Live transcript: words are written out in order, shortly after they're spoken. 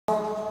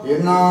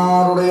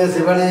என்னாருடைய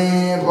சிவனே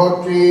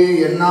போற்றி,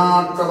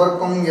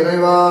 எண்ணாற்றவர்க்கும்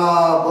இறைவா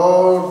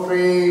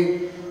போற்றி.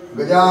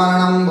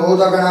 கஜானனம்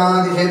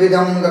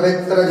பூதகணாதிசேவிதம்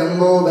கவித்ர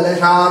ஜம்போ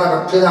பலசார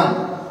பட்சிதம்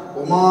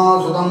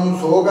உமாசுதம்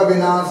சோக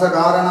விநாச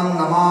காரணம்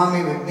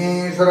நமாமி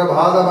விக்னேஸ்வர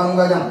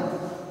பாதபங்கஜம்.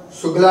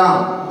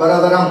 சுக்லாம்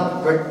வரதரம்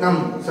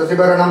விக்னம்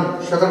சசிபரணம்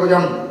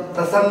சதபுஜம்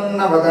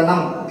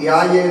பிரசன்னவதனம்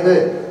தியாயேது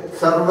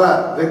சர்வ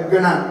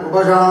விக்ன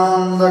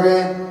உபசாந்தகே.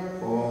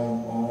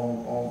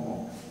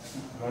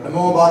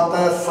 नमो बात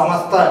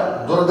समस्त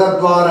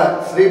दुर्गद्वार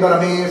श्री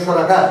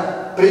परमेश्वरक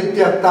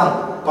प्रीत्यर्थम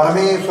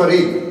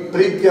परमेश्वरी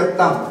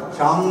प्रीत्यर्थम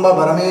शांब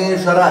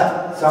परमेश्वर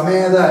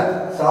समेत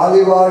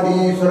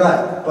सालिवाडीश्वर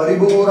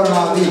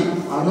परिपूर्णादि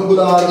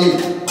अनुकूलादि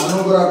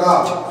अनुग्रह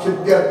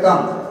सिद्ध्यर्थम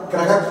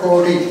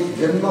ग्रहकोटि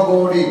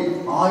जन्मकोटि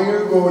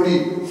आयुर्कोटि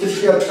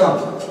सिद्ध्यर्थम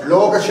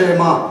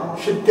लोकक्षेम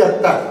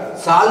सिद्ध्यर्थ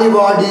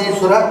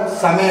सालिवाडीश्वर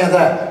समेत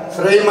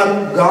श्रीमद्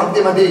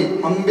कान्तिमति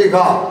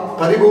अंबिका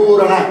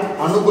परिपूर्ण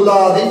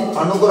अनुकूलादि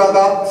अनुग्रह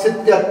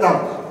सिद्ध्यर्थम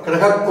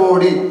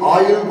ग्रहकोटि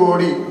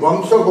आयुर्कोटि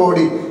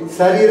वंशकोटि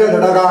शरीर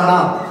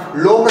घटकानां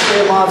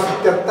लोकक्षेमा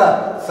सिद्ध्यर्थ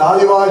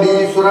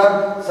सालिवाडीश्वर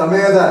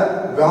समेत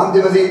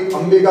कान्तिमति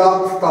अंबिका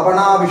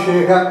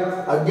स्थापनाभिषेक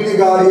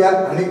अग्निकार्य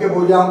अनिक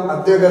पूजा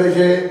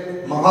अद्यकरिषे.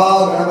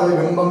 महागणपति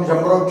बिंबं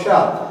संप्रोक्ष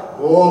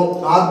ओम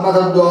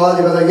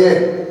आत्मतत्त्वाधिपतये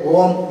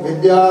ओम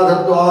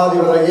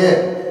विद्यातत्त्वाधिपतये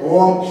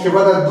ओम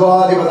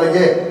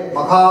शिवतत्त्वाधिपतये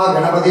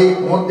महागणपति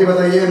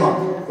मूर्तिपतये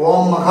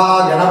ओम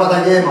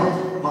महागणपतये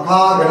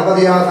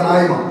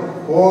महागणपतियासनाय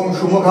ओम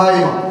शुमुखाय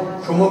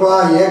शुमुखा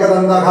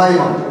एकदंतकाय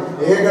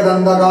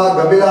एकदंतका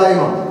गबिलाय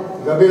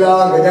गबिला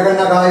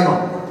गजगणकाय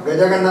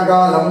गजगणका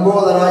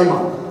लंबोदराय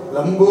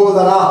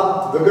लंबोदरा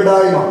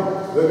विकटाय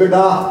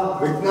विकटा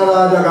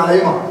विघ्नराजकाय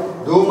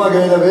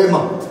धूमकेतवे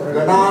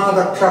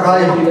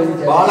गणादक्षकाय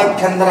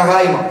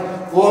बालचंद्रकाय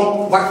ओम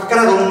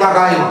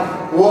वक्रतुंडकाय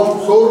ओम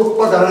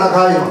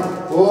शूर्पकर्णकाय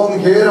ओम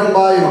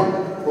हेरंबाय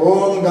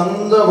ओम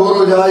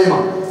गंधभुरुजाय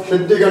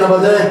सिद्धि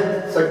गणपते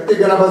शक्ति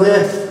गणपते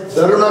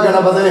धरुण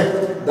गणपते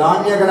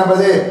धान्य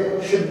गणपते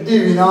सिद्धि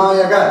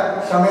विनायक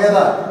समेत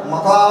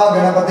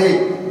महागणपति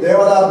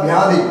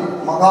देवताभ्यादि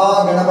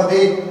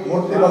महागणपति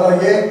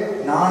मूर्तिपतये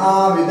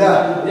नानाविध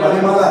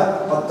परिमल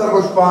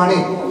पत्रपुष्पाणि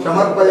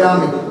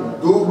समर्पयामि.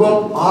 धूपम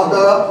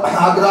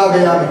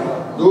आग्राहयामि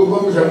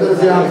धूपम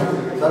संदर्शयामि.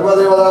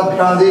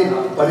 सर्वदेवताभ्यादि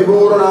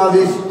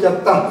परिपूर्णादि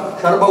सिद्ध्यर्थम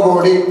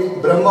सर्वकोटि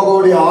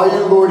ब्रह्मकोटि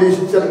आयुर्कोटि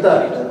सिद्ध्यर्थ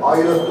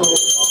आयुरस्तु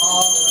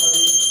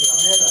महागणपति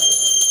समेत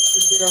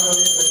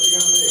सिद्धिगणपति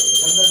शक्तिगणपति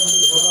गंधगणपति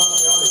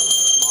देवताभ्यादि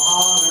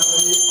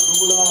महागणपति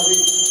अनुकूलादि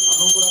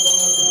अनुकूलगण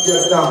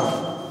सिद्ध्यर्थम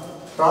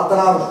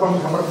प्रार्थना पुष्पं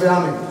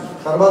समर्पयामि.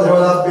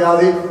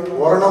 सर्वदेवताभ्यादि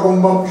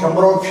वर्णकुंभं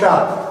संप्रोक्ष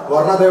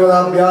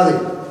वर्णदेवताभ्यादि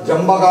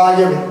जंबकाय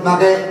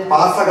विद्महे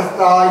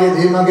पासकस्ताय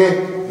धीमहे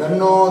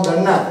दन्नो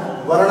दन्न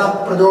वर्ण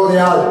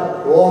प्रचोदयात्.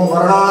 ओम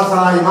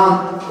वर्णासनाय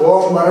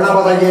ओम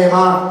वर्णपतये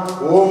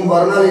ओम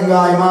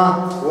वर्णलिंगाय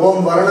ओम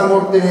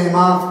वर्णमूर्तिने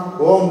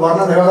ओम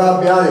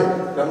वर्णदेवताभ्यादि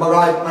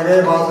जंबकाय विद्महे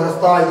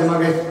पासकस्ताय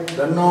धीमहे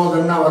दन्नो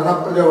दन्न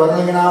वर्णप्रचो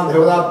वर्णलिंगिना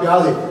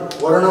देवताभ्यादि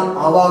वर्णम्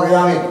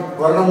आवाहयामि.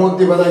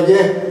 वर्णमूर्तिपतये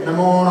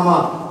नमो नमः.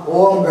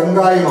 ओम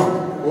गंगाय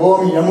ओम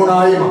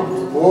यमुनाय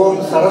ओम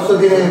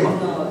सरस्वतीने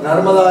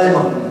नर्मदाय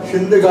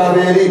सिंधु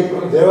कावेरी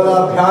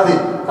देवताभ्यादि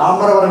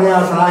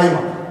ताम्रवर्ण्यासनाय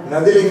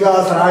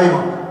नदिलिंगासनाय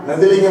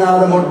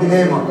नदिलिंगनाथ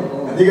मूर्तिने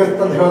नदिगस्त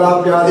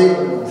देवताभ्यादि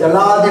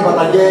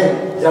जलाधिपतये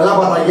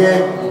जलपतये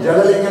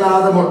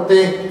जललिंगनाथ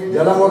मूर्ति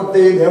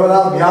जलमूर्ति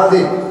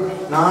देवताभ्यादि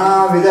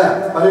नानाविध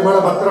परिमल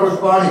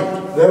पत्रपुष्पाणि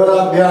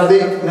देवताभ्यादि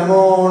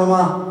नमो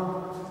नमः.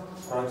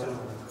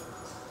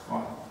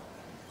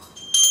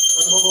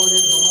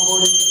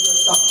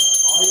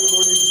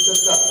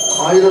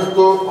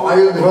 आयुरस्तु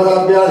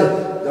आयुर्देवताभ्यादि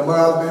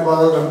जंबकाग्नि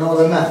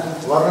पादोदन्न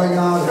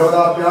वर्णिना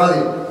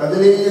देवताभ्यादि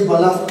कदली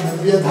बलं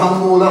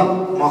निव्यधामूलं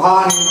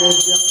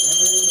महानैवेद्यं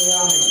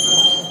निवेदयामि.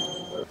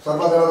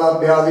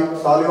 सर्वदेवताभ्यादि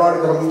सालिवाडि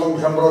धर्मं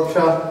संप्रोक्ष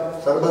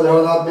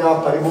सर्वदेवताभ्याः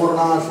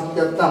परिपूर्णा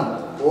सिद्ध्यर्थम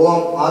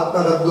ओम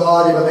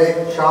आत्मतत्त्वाधिपते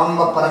शांब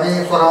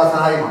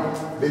परमेश्वरासनाय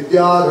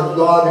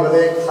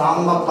विद्यातत्त्वाधिपते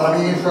शांब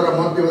परमेश्वर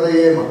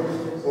मूर्तिपतये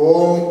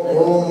ओम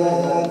ओम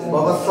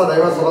भवस्व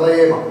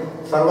देवसपतये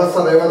सर्वस्व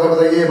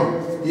देवसपतये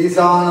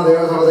ईशान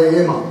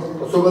देवसपतये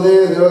पशुपते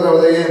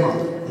देवसपतये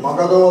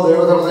मगधो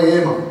देवसपतये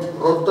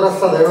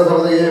रुद्रस्व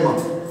देवसपतये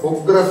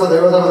उग्रस्व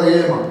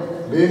देवसपतये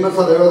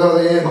भीमस्व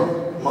देवसपतये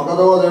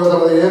मगधो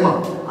देवसपतये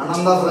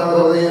अनंतस्व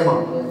देवसपतये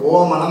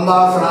ओम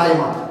अनंतासनाय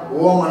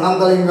ओम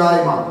अनंतलिंगाय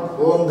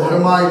ओम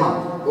धर्माय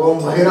ओम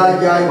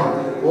बहिराज्याय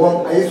ओम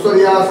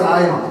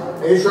ऐश्वर्यासनाय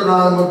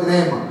ऐश्वर्यनाथ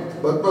मूर्तिने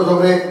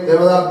पद्मशोभे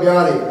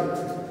देवताभ्यादि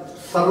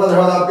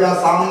सर्वदेवताभ्याः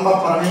सांब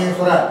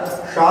परमेश्वर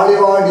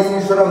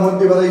शालिवाडीश्वर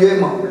मूर्तिपतये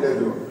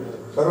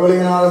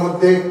सर्वलिंगनाथ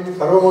मूर्ति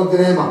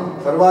सर्वमूर्तिने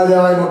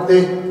सर्वादेवाय मूर्ति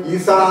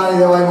ईशानाय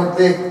देवाय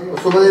मूर्ति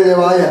सुपदे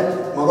देवाय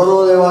मगधो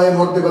देवाय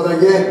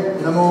मूर्तिपतये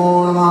नमो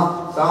नमः.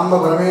 सांब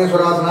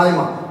परमेश्वरासनाय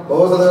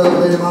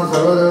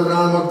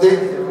सर्वदेवतानाथ मूर्ति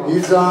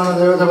ईशान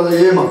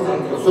देवतापतये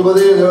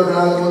सुपदे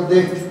देवतानाथ मूर्ति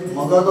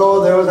मगधो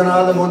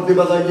देवसनाथ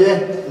मूर्तिपतये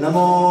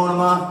नमो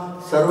नमः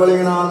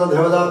सर्वलिंगनाथ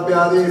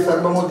देवताभ्यादि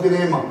सर्वमूर्ति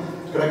नेम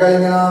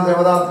क्रकलिंगनाथ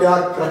देवताभ्या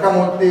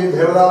क्रकमूर्ति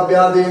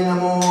देवताभ्यादि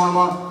नमो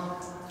नमः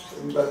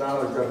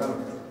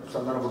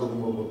संतान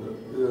कुटुंब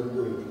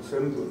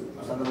सेम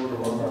संतान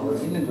कुटुंब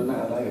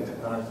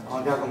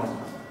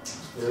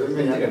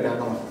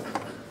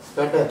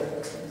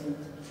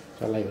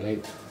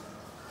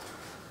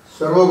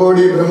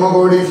सर्वकोटि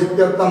ब्रह्मकोटि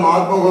सिद्ध्यर्थम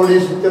आत्मकोटि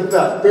सिद्ध्यर्थ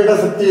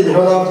पीठशक्ति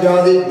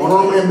देवताभ्यादि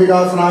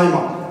मनोमयंबिकासनायम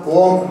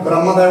ओम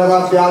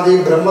ब्रह्मदेवताभ्यादि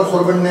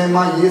ब्रह्मस्वरूपिण्येम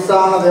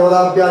ईशान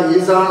देवताभ्या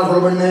ईशान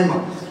स्वरूपिण्येम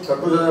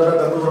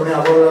तत्पुरुषाभ्या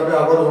अघोराभ्या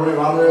अघोरस्वरूपिणी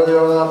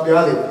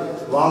वामदेवताभ्यादि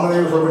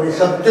वामदेव स्वरूपिणी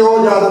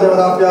सत्योजात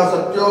देवताभ्या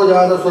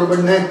सत्योजात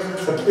स्वरूपिण्ये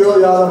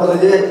सत्योजात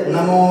पदये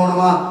नमो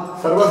नमः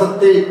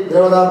सर्वशक्ति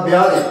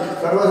देवताभ्यादि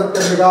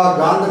सर्वशक्त्यंबिका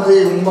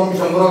गांधीमती कुंभम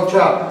संप्रोक्ष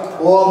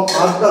ओम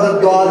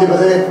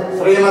आत्मतत्वाधिपते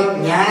श्रीमद्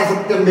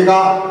ज्ञानसत्यंबिका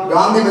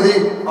गांधीमती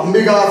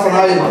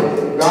अंबिकासनायम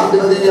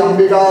गांधीमती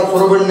अंबिका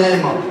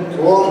स्वरूपिण्येम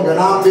ओम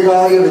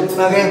गणांबिकाय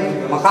विद्महे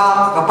महा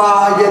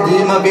कपाय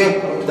धीमहि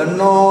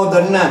तन्नो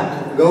दन्न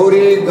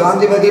गौरी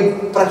गांधीमती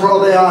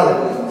प्रचोदयात्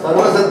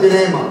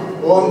सर्वशक्तिनेम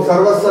ओम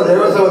सर्वस्व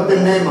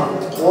देवसवत्तिनेम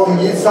ओम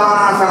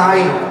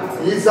ईशानासनाय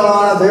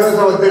ईशान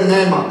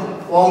देवसवत्तिनेम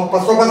ओम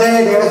पशुपते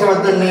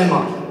देवसवत्तिनेम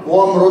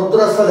ओम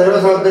रुद्रस्य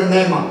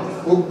देवसवत्तिनेम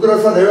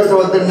उग्रस्य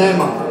देवसवत्तिनेम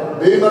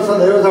भीमस्य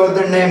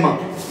देवसवत्तिनेम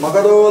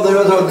मगधो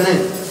देवसवत्तिने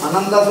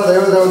अनंतस्य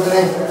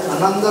देवसवत्तिने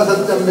अनंत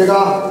सत्यंबिका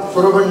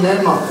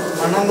स्वरूपिण्येम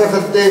अनंत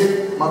सत्ये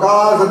मगा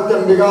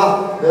सत्यंबिका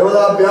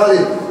देवताभ्यादि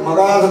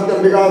मगा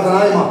सत्यंबिका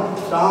सनायम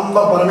शांब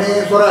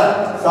परमेश्वर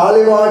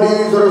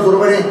सालिवाडीश्वर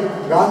स्वरूपिणी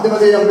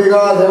गांधीमती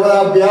अंबिका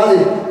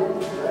देवताभ्यादि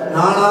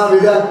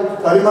नानाविध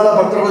परिमल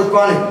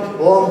पत्रपुष्पाणि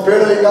ओम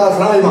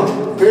पीडलिंगासनायम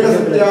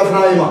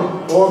पीडसत्यासनायम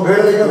ओम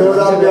पीडलिंग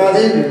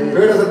देवताभ्यादि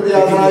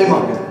पीडसत्यासनायम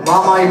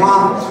वामायमा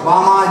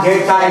वामा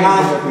ज्येष्ठायमा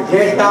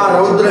ज्येष्ठा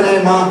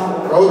रौद्रनेम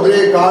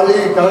रौद्री काली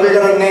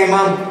कलविकरण्येम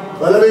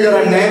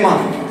बलविकरण्येम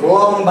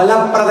ओम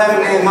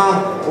बलप्रदन्नेम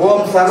ओम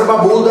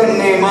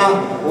सर्वभूतन्नेम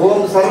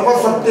ओम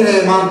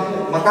सर्वशक्तिनेम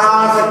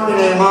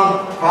मकाशक्तिनेम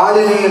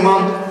कालिनेम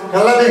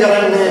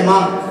कलविकरण्येम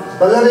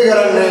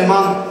बलविकरण्येम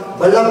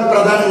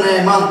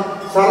बलप्रदन्नेम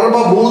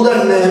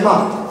सर्वभूतन्नेम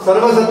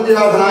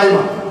सर्वशक्त्यासनायम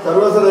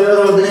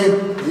सर्वसदेवसवत्तिनी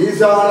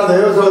ईशान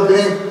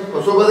देवसवत्तिनी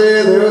पशुपते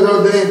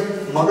देवसवत्तिनी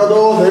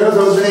मगधो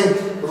देवसवत्तिनी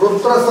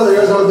रुद्रस्य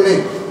देवसवत्तिनी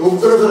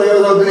उग्रस्य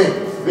देवसवत्तिनी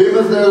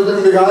भीमस्य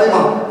देवसवत्तिनी विगायम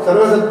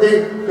सर्वशक्ति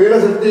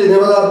पीडशक्ति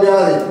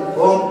देवताभ्यादि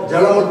ओम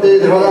जलमूर्ति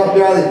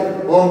देवताभ्यादि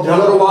ओम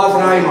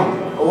जलरूपासनायम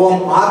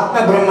ओम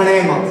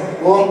आत्मब्रह्मणेम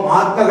ओम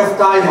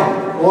आत्मगस्तायम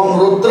ओम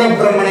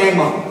रुद्रब्रह्मणेम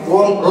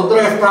ओम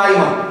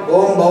रुद्रगस्तायम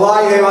ओम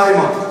भवाय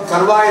देवायम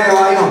सर्वाय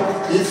देवायम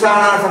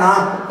ईशानासना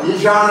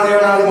ईशान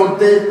देवनाथ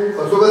मूर्ति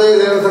पशुपते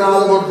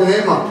देवसनाथ मूर्ति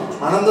नेम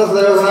अनंत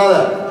देवसनाथ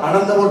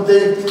अनंतमूर्ति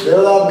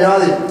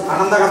देवताभ्यादि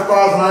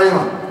अनंतगस्तासनायम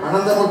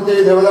अनंतमूर्ति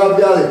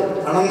देवताभ्यादि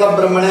अनंत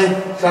ब्रह्मणे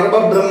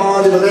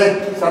सर्वब्रह्माधिपते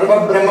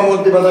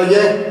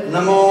सर्वब्रह्ममूर्तिपतये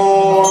नमो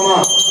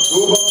नमः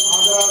धूपम्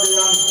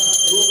आगरादयामि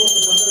धूपं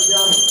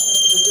संदर्शयामि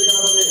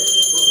सिद्धिगणपते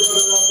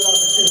रुद्रदेवताभ्याः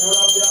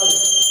शक्तिदेवताभ्याः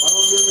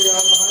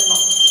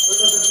मनोदेवताभ्याः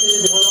पीडशक्ति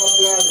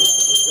देवताभ्याः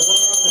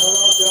जगन्नाथ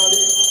देवताभ्याः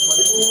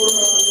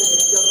परिपूर्णानि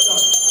सिद्ध्यर्थं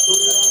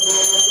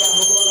सूर्यदेवताभ्याः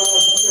अनुकूलाः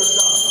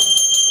सिद्ध्यर्थं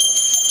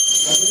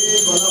अग्नि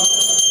बलं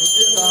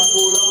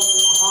नित्यदाङ्गूलं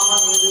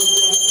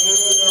महानैवेद्यं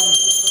नैवेद्यामि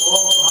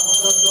ओम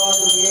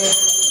भास्करद्वादये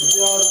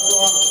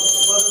विद्याद्वा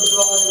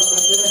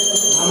उपद्वादये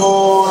नमो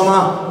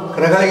नमः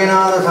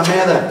क्रगलिंगनाथ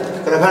समेत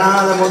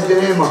क्रगनाथ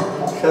मूर्तिनेम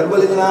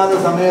सर्वलिंगनाथ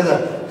समेत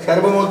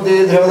सर्वमूर्ति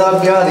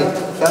देवताभ्यादि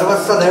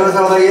सर्वस्व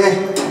देवसवतये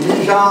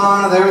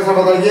ईशान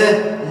देवसवतये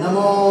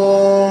नमो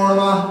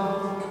नमः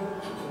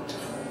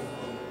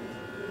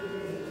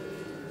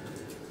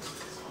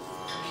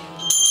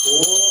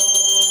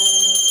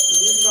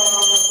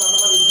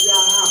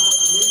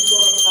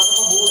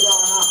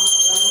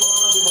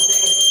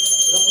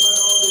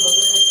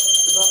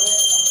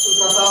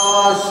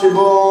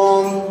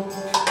शिवों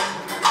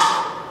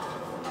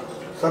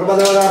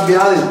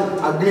सर्वदेवताभ्यादि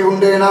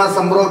अग्निकुंडेन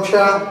संप्रोक्ष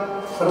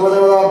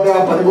सर्वदेवताभ्याः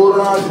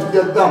परिपूर्णा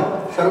सिद्ध्यर्थं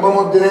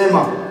सर्वमूर्तिनेम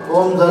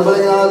ओम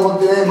सर्वलिंगनाथ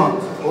मूर्तिनेम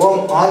ओम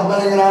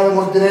आत्मलिंगनाथ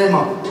मूर्तिनेम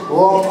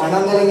ओम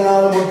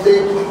अनंतलिंगनाथ मूर्ति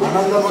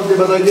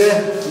अनंतमूर्तिपतये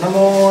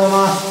नमो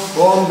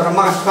नमः ओम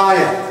ब्रह्महस्ताय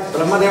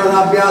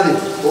ब्रह्मदेवताभ्यादि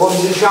ओम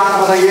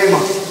ईशानपतयेम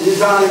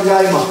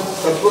ईशानलिंगायम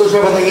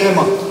तत्पुरुषपतयेम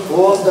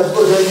ओम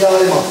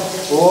तत्पुरुषलिंगायम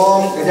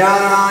ओम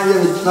गजाननाय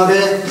विद्महे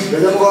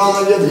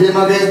गजमुखाय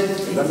धीमहि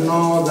तन्नो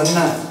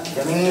दन्न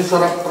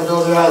गणेश्वर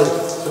प्रचोदयात्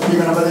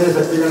शक्तिगणपते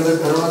शक्तिगणपते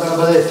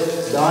धर्मगणपते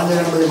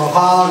दानगणपति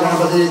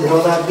महागणपति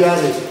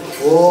देवताभ्यादि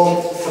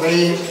ओम श्री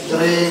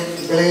श्री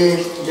ग्ली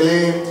ग्ली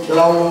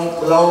ग्लौ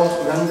ग्लौ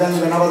गंगं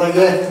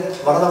गणपतये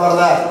वरद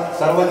वरद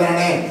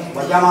सर्वजनने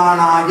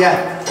वजमानाय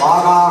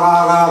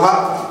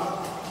वागागागाग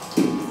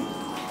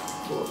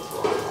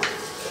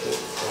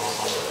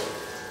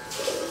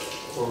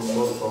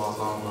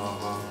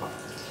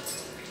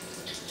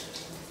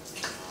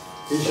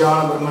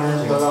ईशान ब्रह्मणे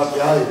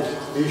देवताभ्यादि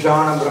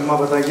ईशान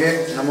ब्रह्मपतये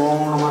नमो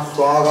नमः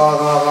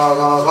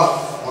स्वागागागागा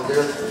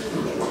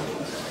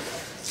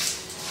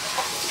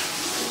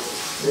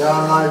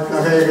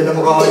यानायत्नहे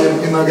गजमुखाय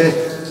विद्महे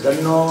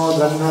दन्नो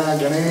दन्न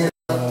गणेश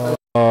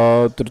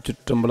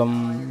திருச்சிற்றம்பலம்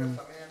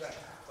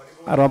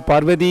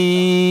பார்வதி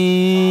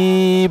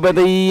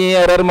பதையே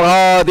அரர்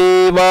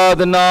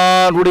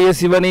மகாதேவாதனாருடைய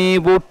சிவனே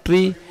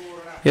போற்றி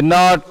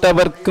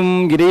எந்நாட்டவர்க்கும்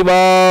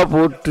இறைவா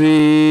போற்றி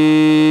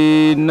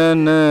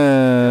நன்ன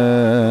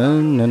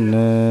நன்ன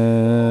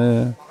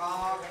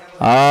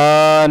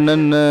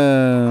நன்ன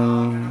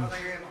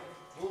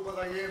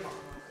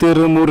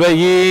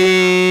திருமுறையே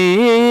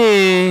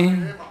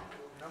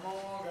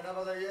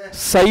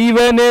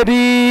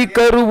சைவநெறி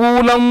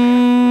கருவூலம்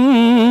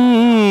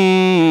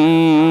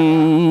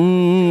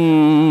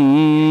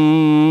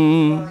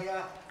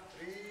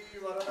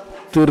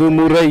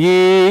திருமுறையே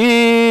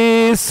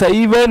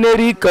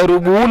சைவநெறி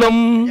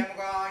கருவூலம்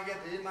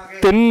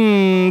தென்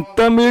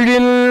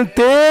தமிழில்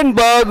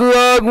தேன்பாகு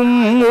ஆகும்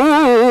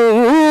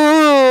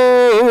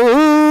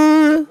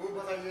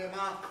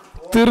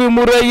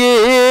திருமுறையே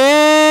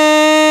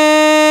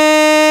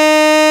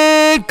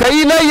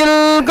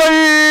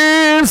கைலையில்கள்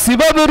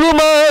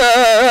சிவபெருமான்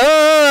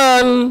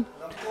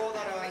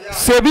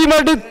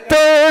செவிமடுத்த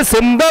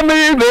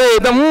செந்தமிழ்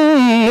வேதம்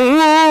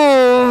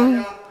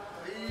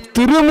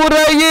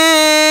திருமுறையே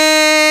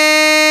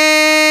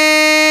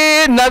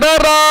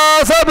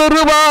நடராச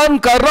பெருமான்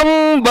கரம்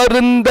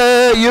வருந்த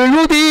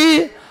எழுதி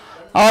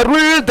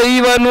அருள்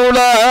தெய்வ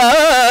நூலாம்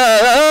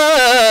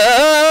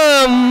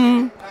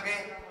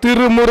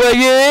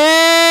திருமுறையே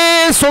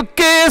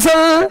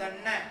சொக்கேசல்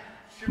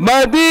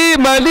மதிமலிவாய்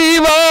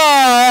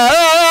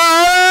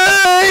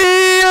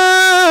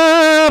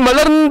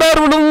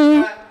மலர்ந்தருளும்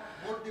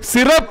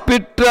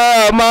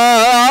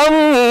சிறப்பிற்றாமாம்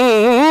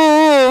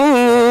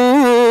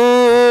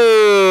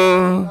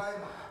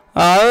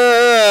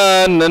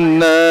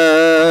நன்ன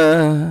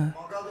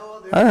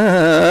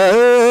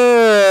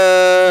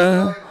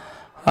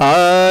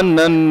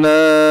நன்ன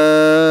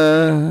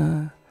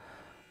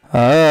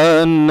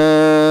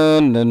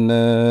நன்ன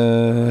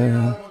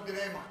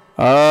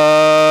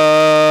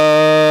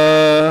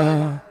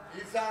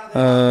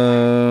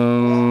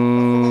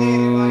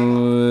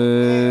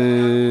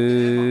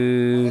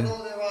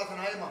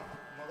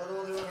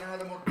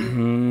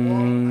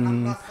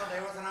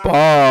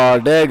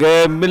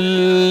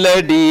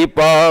பாடகமில்லடி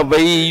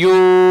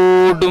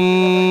பாவையோடும்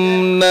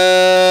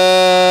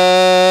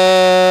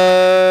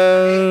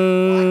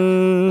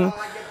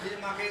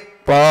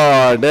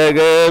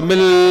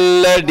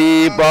பாடகமில்லடி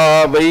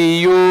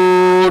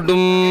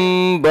பாவையோடும்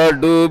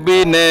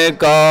படுபின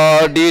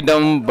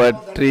காடிடம்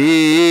பற்றி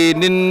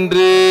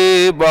நின்று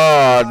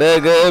பாடகமில்லடி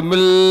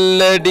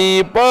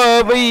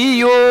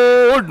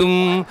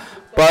பாவையோடும்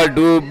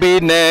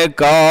படுபின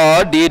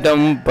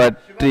காடிடம்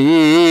பற்றி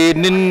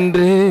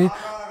நின்று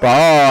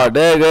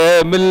பாடகமில்லடி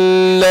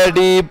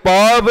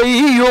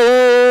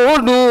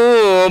பாவையோடும்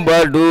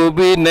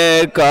படுபின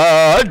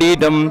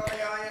காடிடம்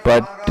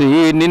பற்றி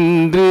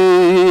நின்று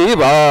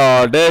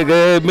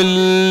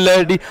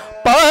வாடகமில்லடி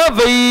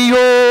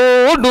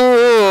பாவையோடும்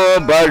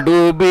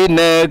படுபின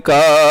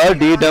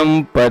காடிடம்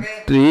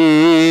பற்றி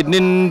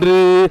நின்று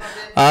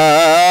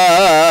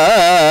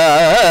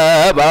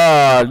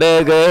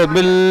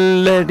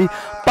வாடகமில்லடி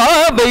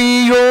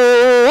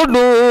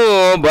பாவையோடும்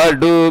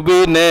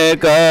படுபின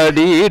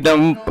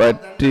காடிடம்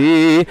பற்றி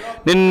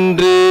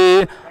நின்று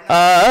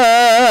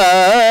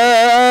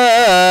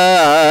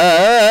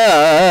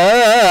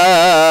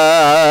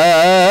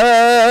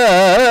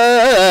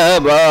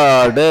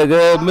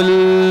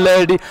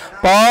பாடகமில்லடி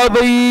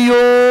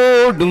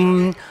பாவையோடும்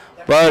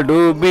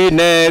படுபின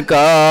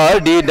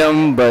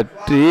காடிடம்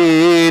பற்றி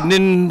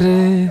நின்று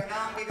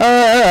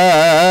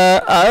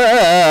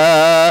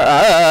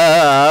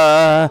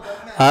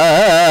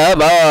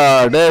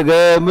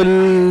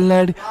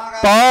பாடகமில்லடி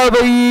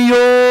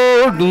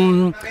பாவையோடும்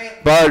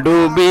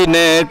படுபின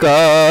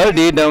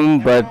காடிடம்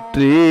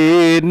பற்றி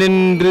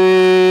நின்று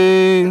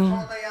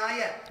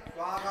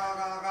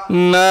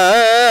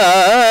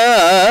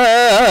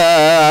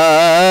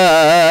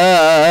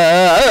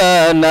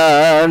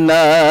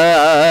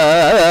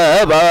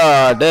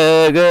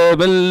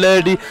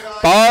பாடகமில்லடி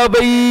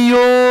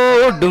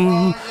பாவையோடும்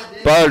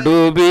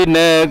படுபின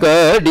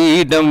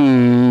காடிடம்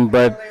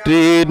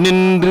பற்றி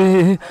நின்று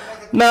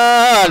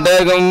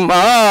நாடகம்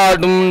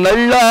ஆடும்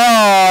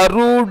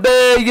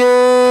நல்லாருடைய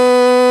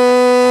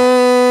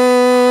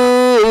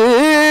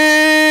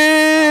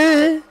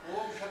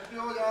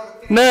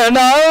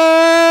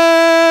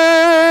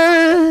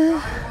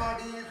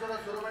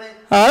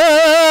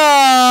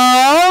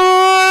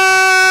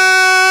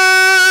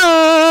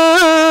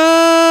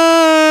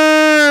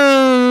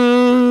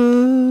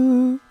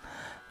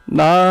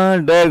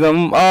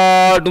நாடகம்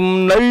ஆடும்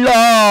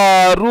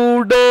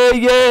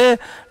நல்லாருடைய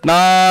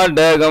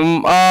நாடகம்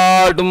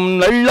ஆடும்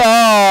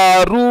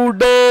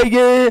நல்லாருடைய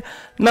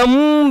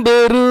நம்பெருமானிது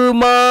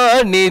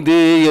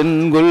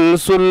என்குள்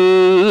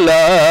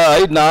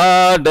சொல்லாய்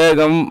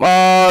நாடகம்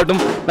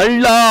ஆடும்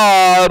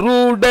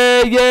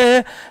நல்லாருடைய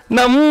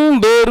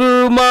நம்பெருமானிது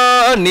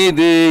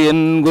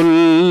என்குல்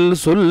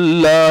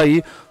சொல்லாய்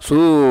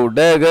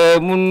சூடக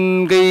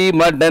முன்கை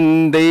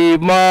மடந்தை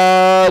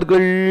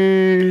மார்கள்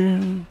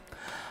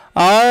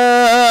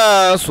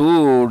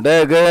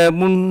சூடக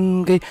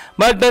முன்கை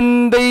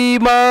மடந்தை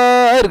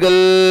மார்கள்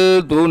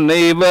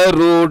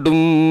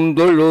துணைவரோடும்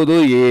தொழுது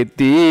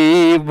ஏத்தி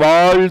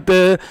வாழ்த்த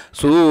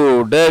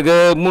சூடக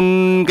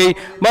முன்கை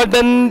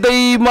மடந்தை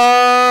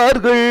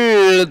மார்கள்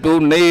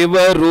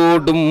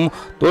துணைவரோடும்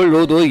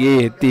தொழுது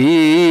ஏத்தி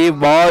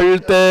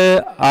வாழ்த்த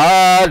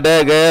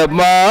ஆடக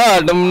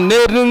மாடம்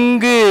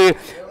நெருங்கு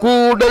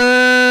கூடல்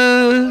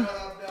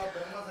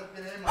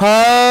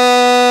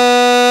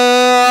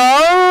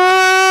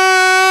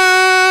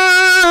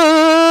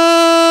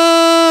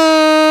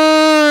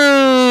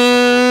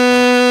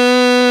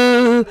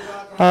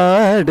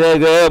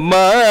ஆடக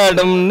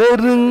மாடம்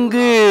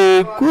நெருங்கு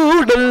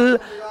கூடல்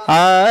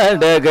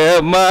ஆடக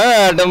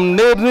மாடம்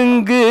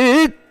நெருங்கு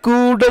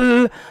கூடல்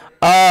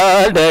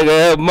ஆடக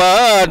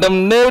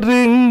மாடம்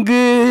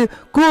நெருங்கு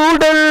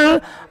கூடல்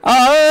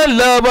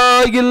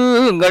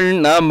ஆலவாயில்கள்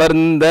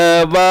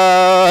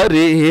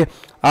அமர்ந்தவாரே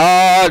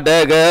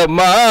ஆடக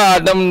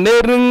மாடம்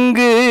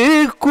நெருங்கு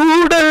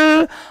கூடல்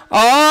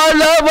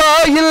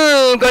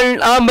ஆலவாயில்கள்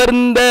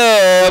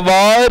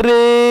அமர்ந்தவாரே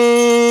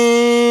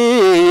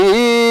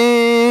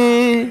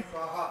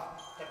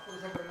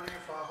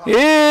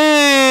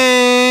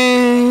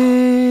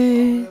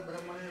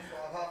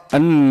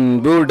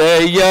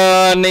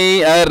அன்புடையானை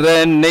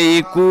அரணை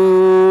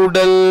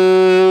கூடல்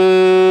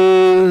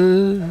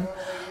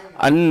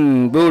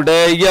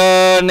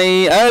அன்புடையானை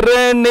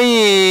அரணை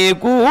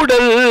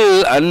கூடல்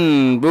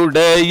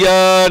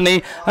அன்புடையானை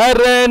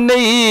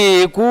அரணை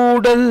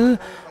கூடல்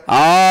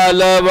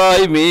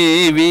ஆலவாய்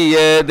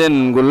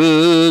மேவியதென்குல்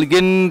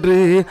என்று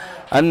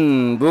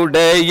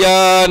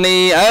அன்புடையானை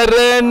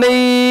அரணை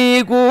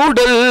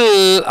கூடல்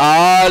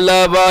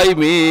ஆலவாய்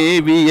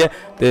மேவிய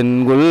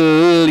தென்குல்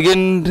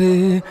என்று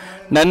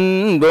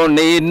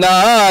நண்பொனை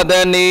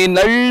நாதனை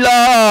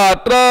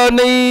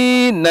நல்லாற்றனை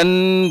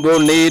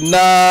நண்பொனை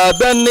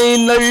நாதனை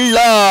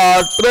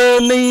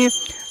நல்லாற்றனை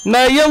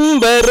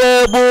நயம்பெற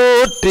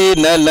போற்றி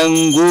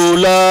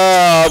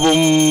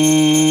நலங்குலாவும்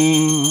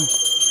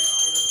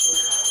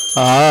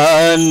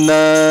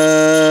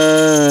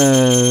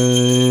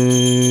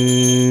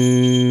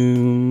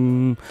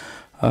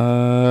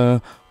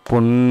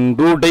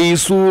பொண்டுடை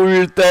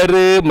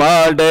சூழ்தரு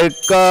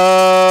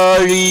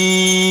மாடக்காழி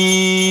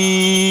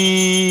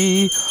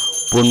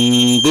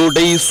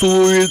பொண்டுடை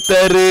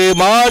சூழ்தரு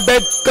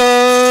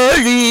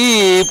மாடக்காழி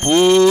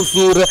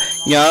பூசுர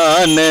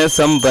ஞான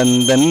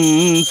சம்பந்தன்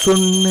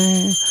சொன்ன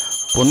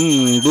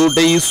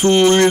பொண்டுடை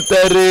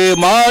சூழ்தரு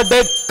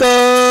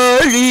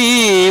மாடக்காழி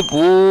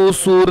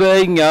பூசுர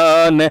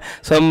ஞான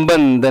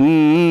சம்பந்தன்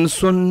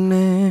சொன்ன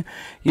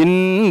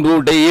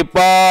இன்புடை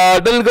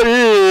பாடல்கள்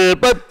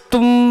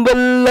பத்தும்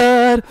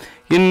வல்லார்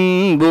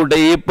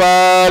இன்புடை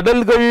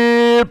பாடல்கள்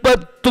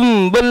பத்தும்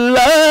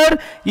வல்லார்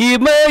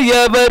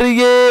இமையவர்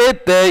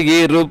ஏத்த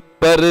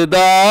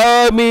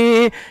இருப்பர்தாமே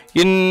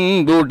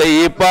இன்புடை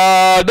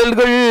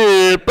பாடல்கள்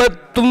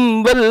பத்தும்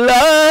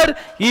வல்லார்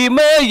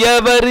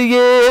இமையவர்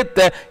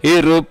ஏத்த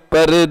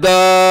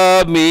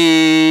இருப்பர்தாமே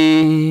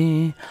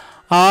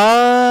ஆ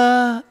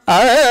ஆ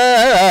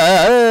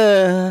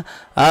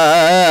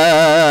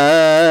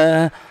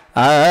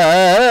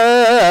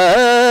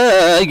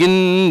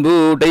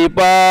இன்புடை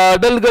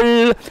பாடல்கள்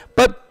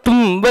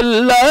பத்தும்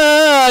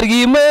வல்லார்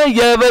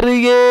இமையவர்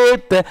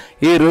ஏத்த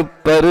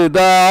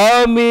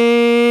இருப்பர்தாமே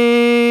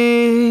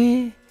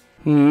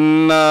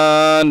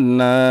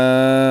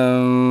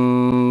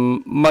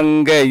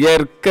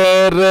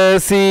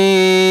மங்கையர்க்கரசி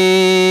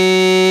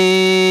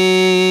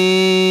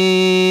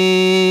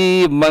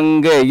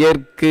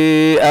மங்கையர்க்கு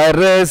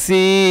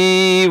அரசி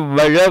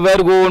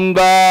வழவர்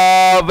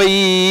கோன்பாவை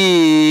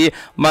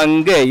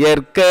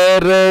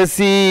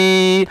மங்கையர்க்கரசி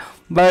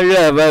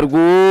வழவர்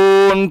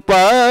கோன்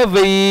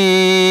பாவை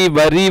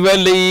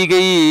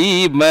வரிவலைகை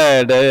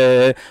மட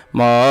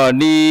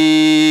மாணி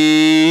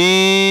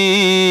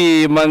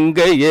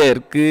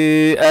மங்கையர்க்கு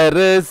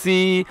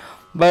அரசி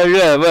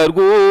வழவர்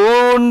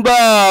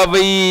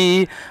கோன்பாவை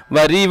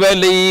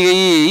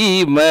வரிவலைகை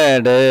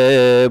மட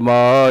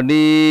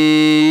மாணி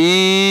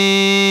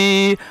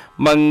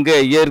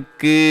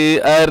மங்கையர்க்கு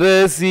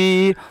அரசி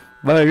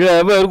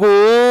வழவர்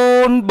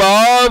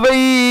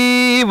கோன்பாவை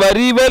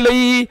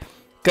வரிவலை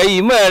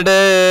கைமடமானி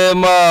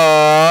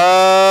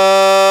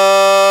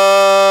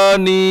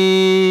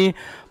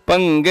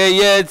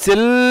பங்கைய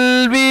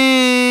செல்வி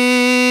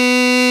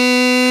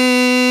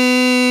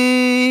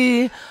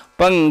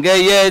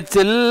பங்கைய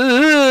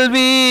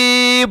செல்வி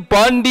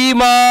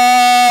பாண்டிமாதேவி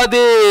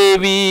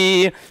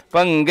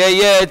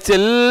பங்கைய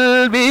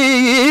செல்வி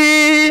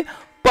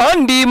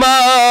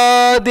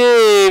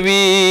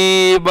பாண்டிமாதேவி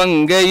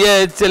பங்கைய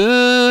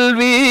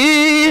செல்வி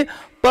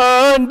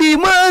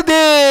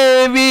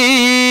பாண்டிமாதேவி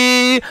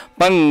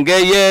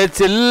பங்கைய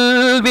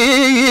செல்வி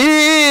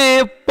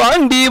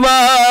பாண்டிமாதேவி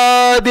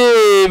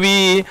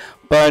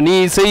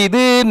பணி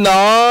செய்து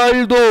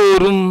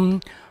நாள்தோறும்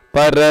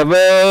பரவ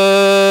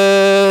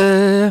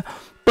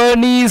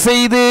பணி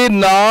செய்து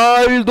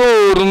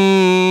நாள்தோறும்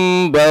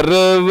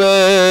பரவ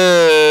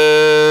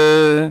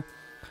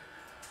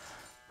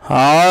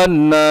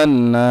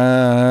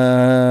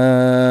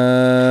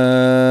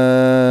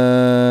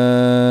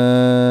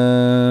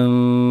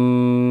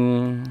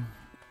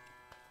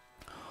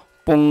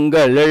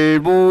பொங்கழல்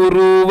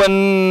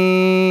ஊருவன்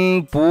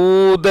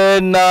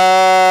பூதநாயகல்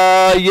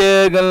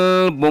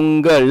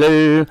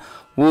பொங்கழல்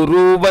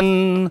உருவன்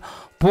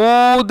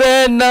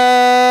பூதநாயகல்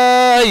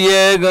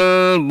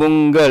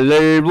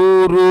பொங்கழல்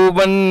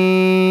உருவன்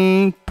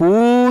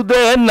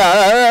பூதநாயகல்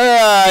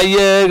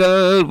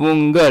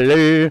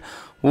பொங்கழல்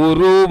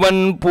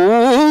உருவன்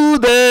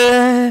பூத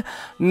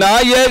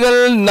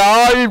நாயகல்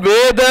நாள்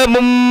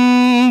வேதமும்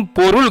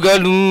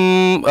பொருள்களும்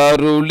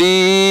அருளி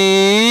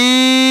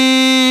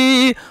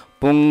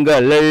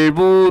பொங்கழல்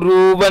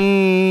உருவன்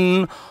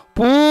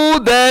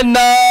பூதநாயகல்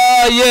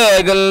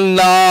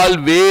நாள்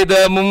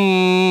வேதமும்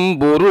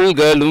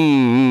பொருள்களும்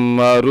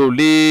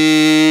அருளி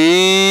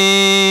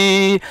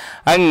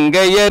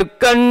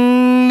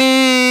அங்கையர்கண்ணி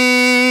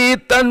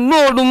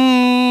தன்னோடும்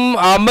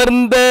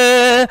அமர்ந்த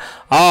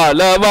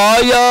ஆலவாயாவதும்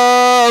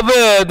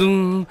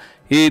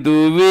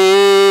இதுவே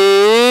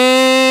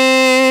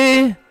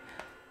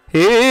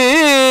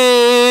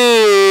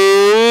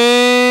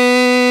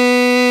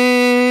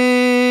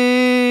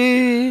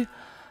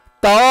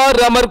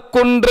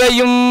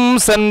தாரமர்கொன்றையும்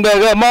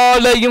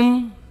சந்தகமாலையும்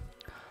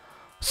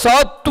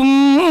சாத்தும்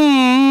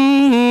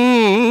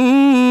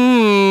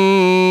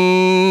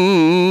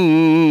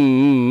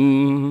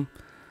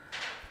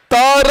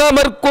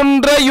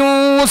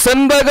தாரமர்கொன்றையும்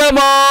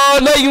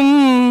சந்தகமாலையும்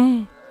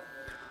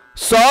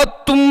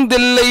சாத்தும்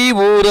தில்லை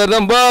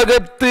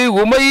ஊரதம்பாகத்து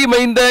உமை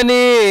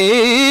மைந்தனே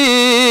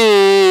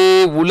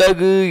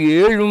உலகு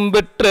ஏழும்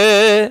பெற்ற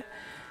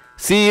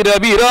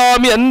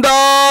சீரபிராமி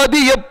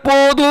அந்தாதி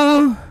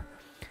எப்போதும்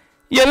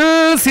எல்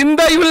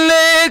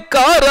சிந்தையுள்ளே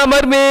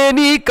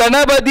காரமர்மேனி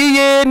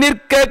கணபதியே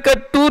நிற்க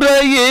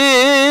கட்டுரையே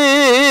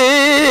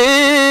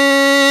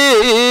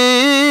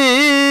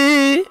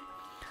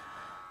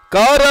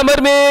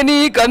காரமர்மேனி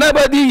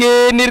கணபதியே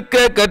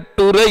நிற்க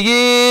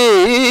கட்டுரையே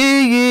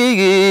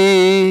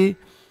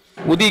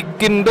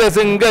உதிக்கின்ற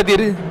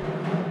செங்கதிர்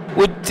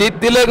உச்சி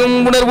திலகும்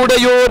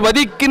உணர்வுடையோர்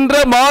வதிக்கின்ற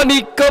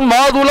மாணிக்கம்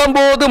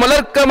மாதுளம்போது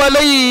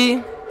மலர்க்கமலை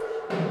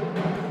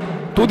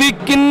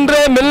துதிக்கின்ற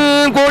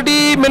மெல்கொடி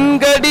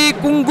மென்கடி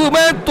குங்கும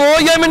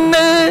தோயமின்ன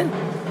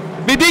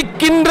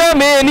விதிக்கின்ற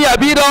மேனி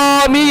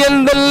அபிராமி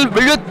எந்தல்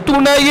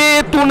விழுத்துணையே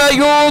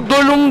துணையோ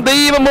தொழும்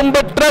தெய்வமும்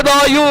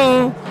பெற்றதாயும்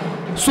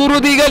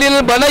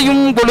சுருதிகளில்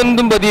பனையும்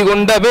கொழுந்தும் பதி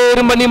கொண்ட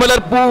வேறு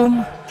மணிமலர்ப்பூம்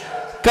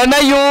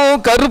கனையோ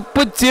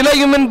கருப்பு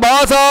சிலையும் என்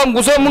பாசாம்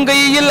குசமும்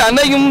கையில்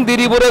அணையும்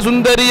திரிபுர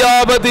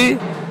சுந்தரியாவது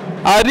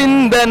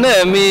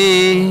அறிந்தனமே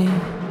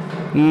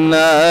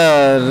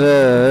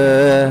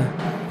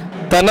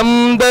தனம்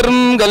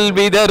தரும்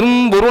கல்வி தரும்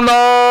ஒரு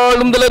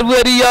நாளும் தளர்வு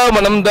அறியா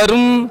மனம்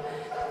தரும்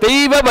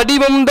தெய்வ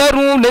வடிவம்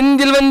தரும்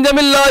நெஞ்சில்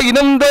வஞ்சமில்லா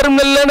இனம் தரும்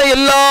நல்லென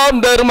எல்லாம்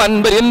தரும்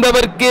அன்பர்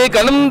என்பவர்க்கே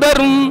கணம்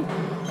தரும்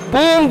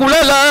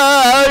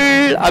பூங்குழலாள்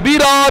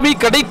அபிராமி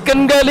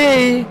கடைக்கண்களே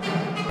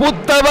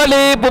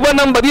புத்தவளே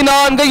புவனம்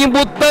 14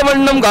 புத்த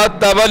வண்ணம்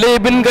காத்தவளே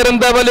பின்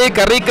கறந்தவளே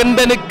கரை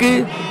கண்டனுக்கு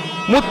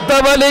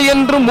முத்தவளே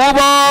என்று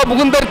மூவா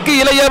முகுந்தற்கு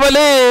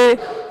இளையவளே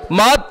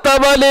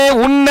மாத்தவளே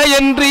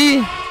உன்னையன்றி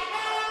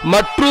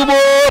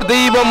மற்றுவோர்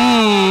தெய்வம்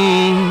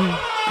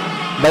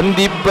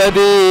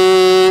வந்திப்பதே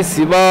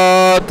சிவா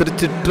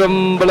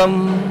திருச்சிற்றம்பலம்.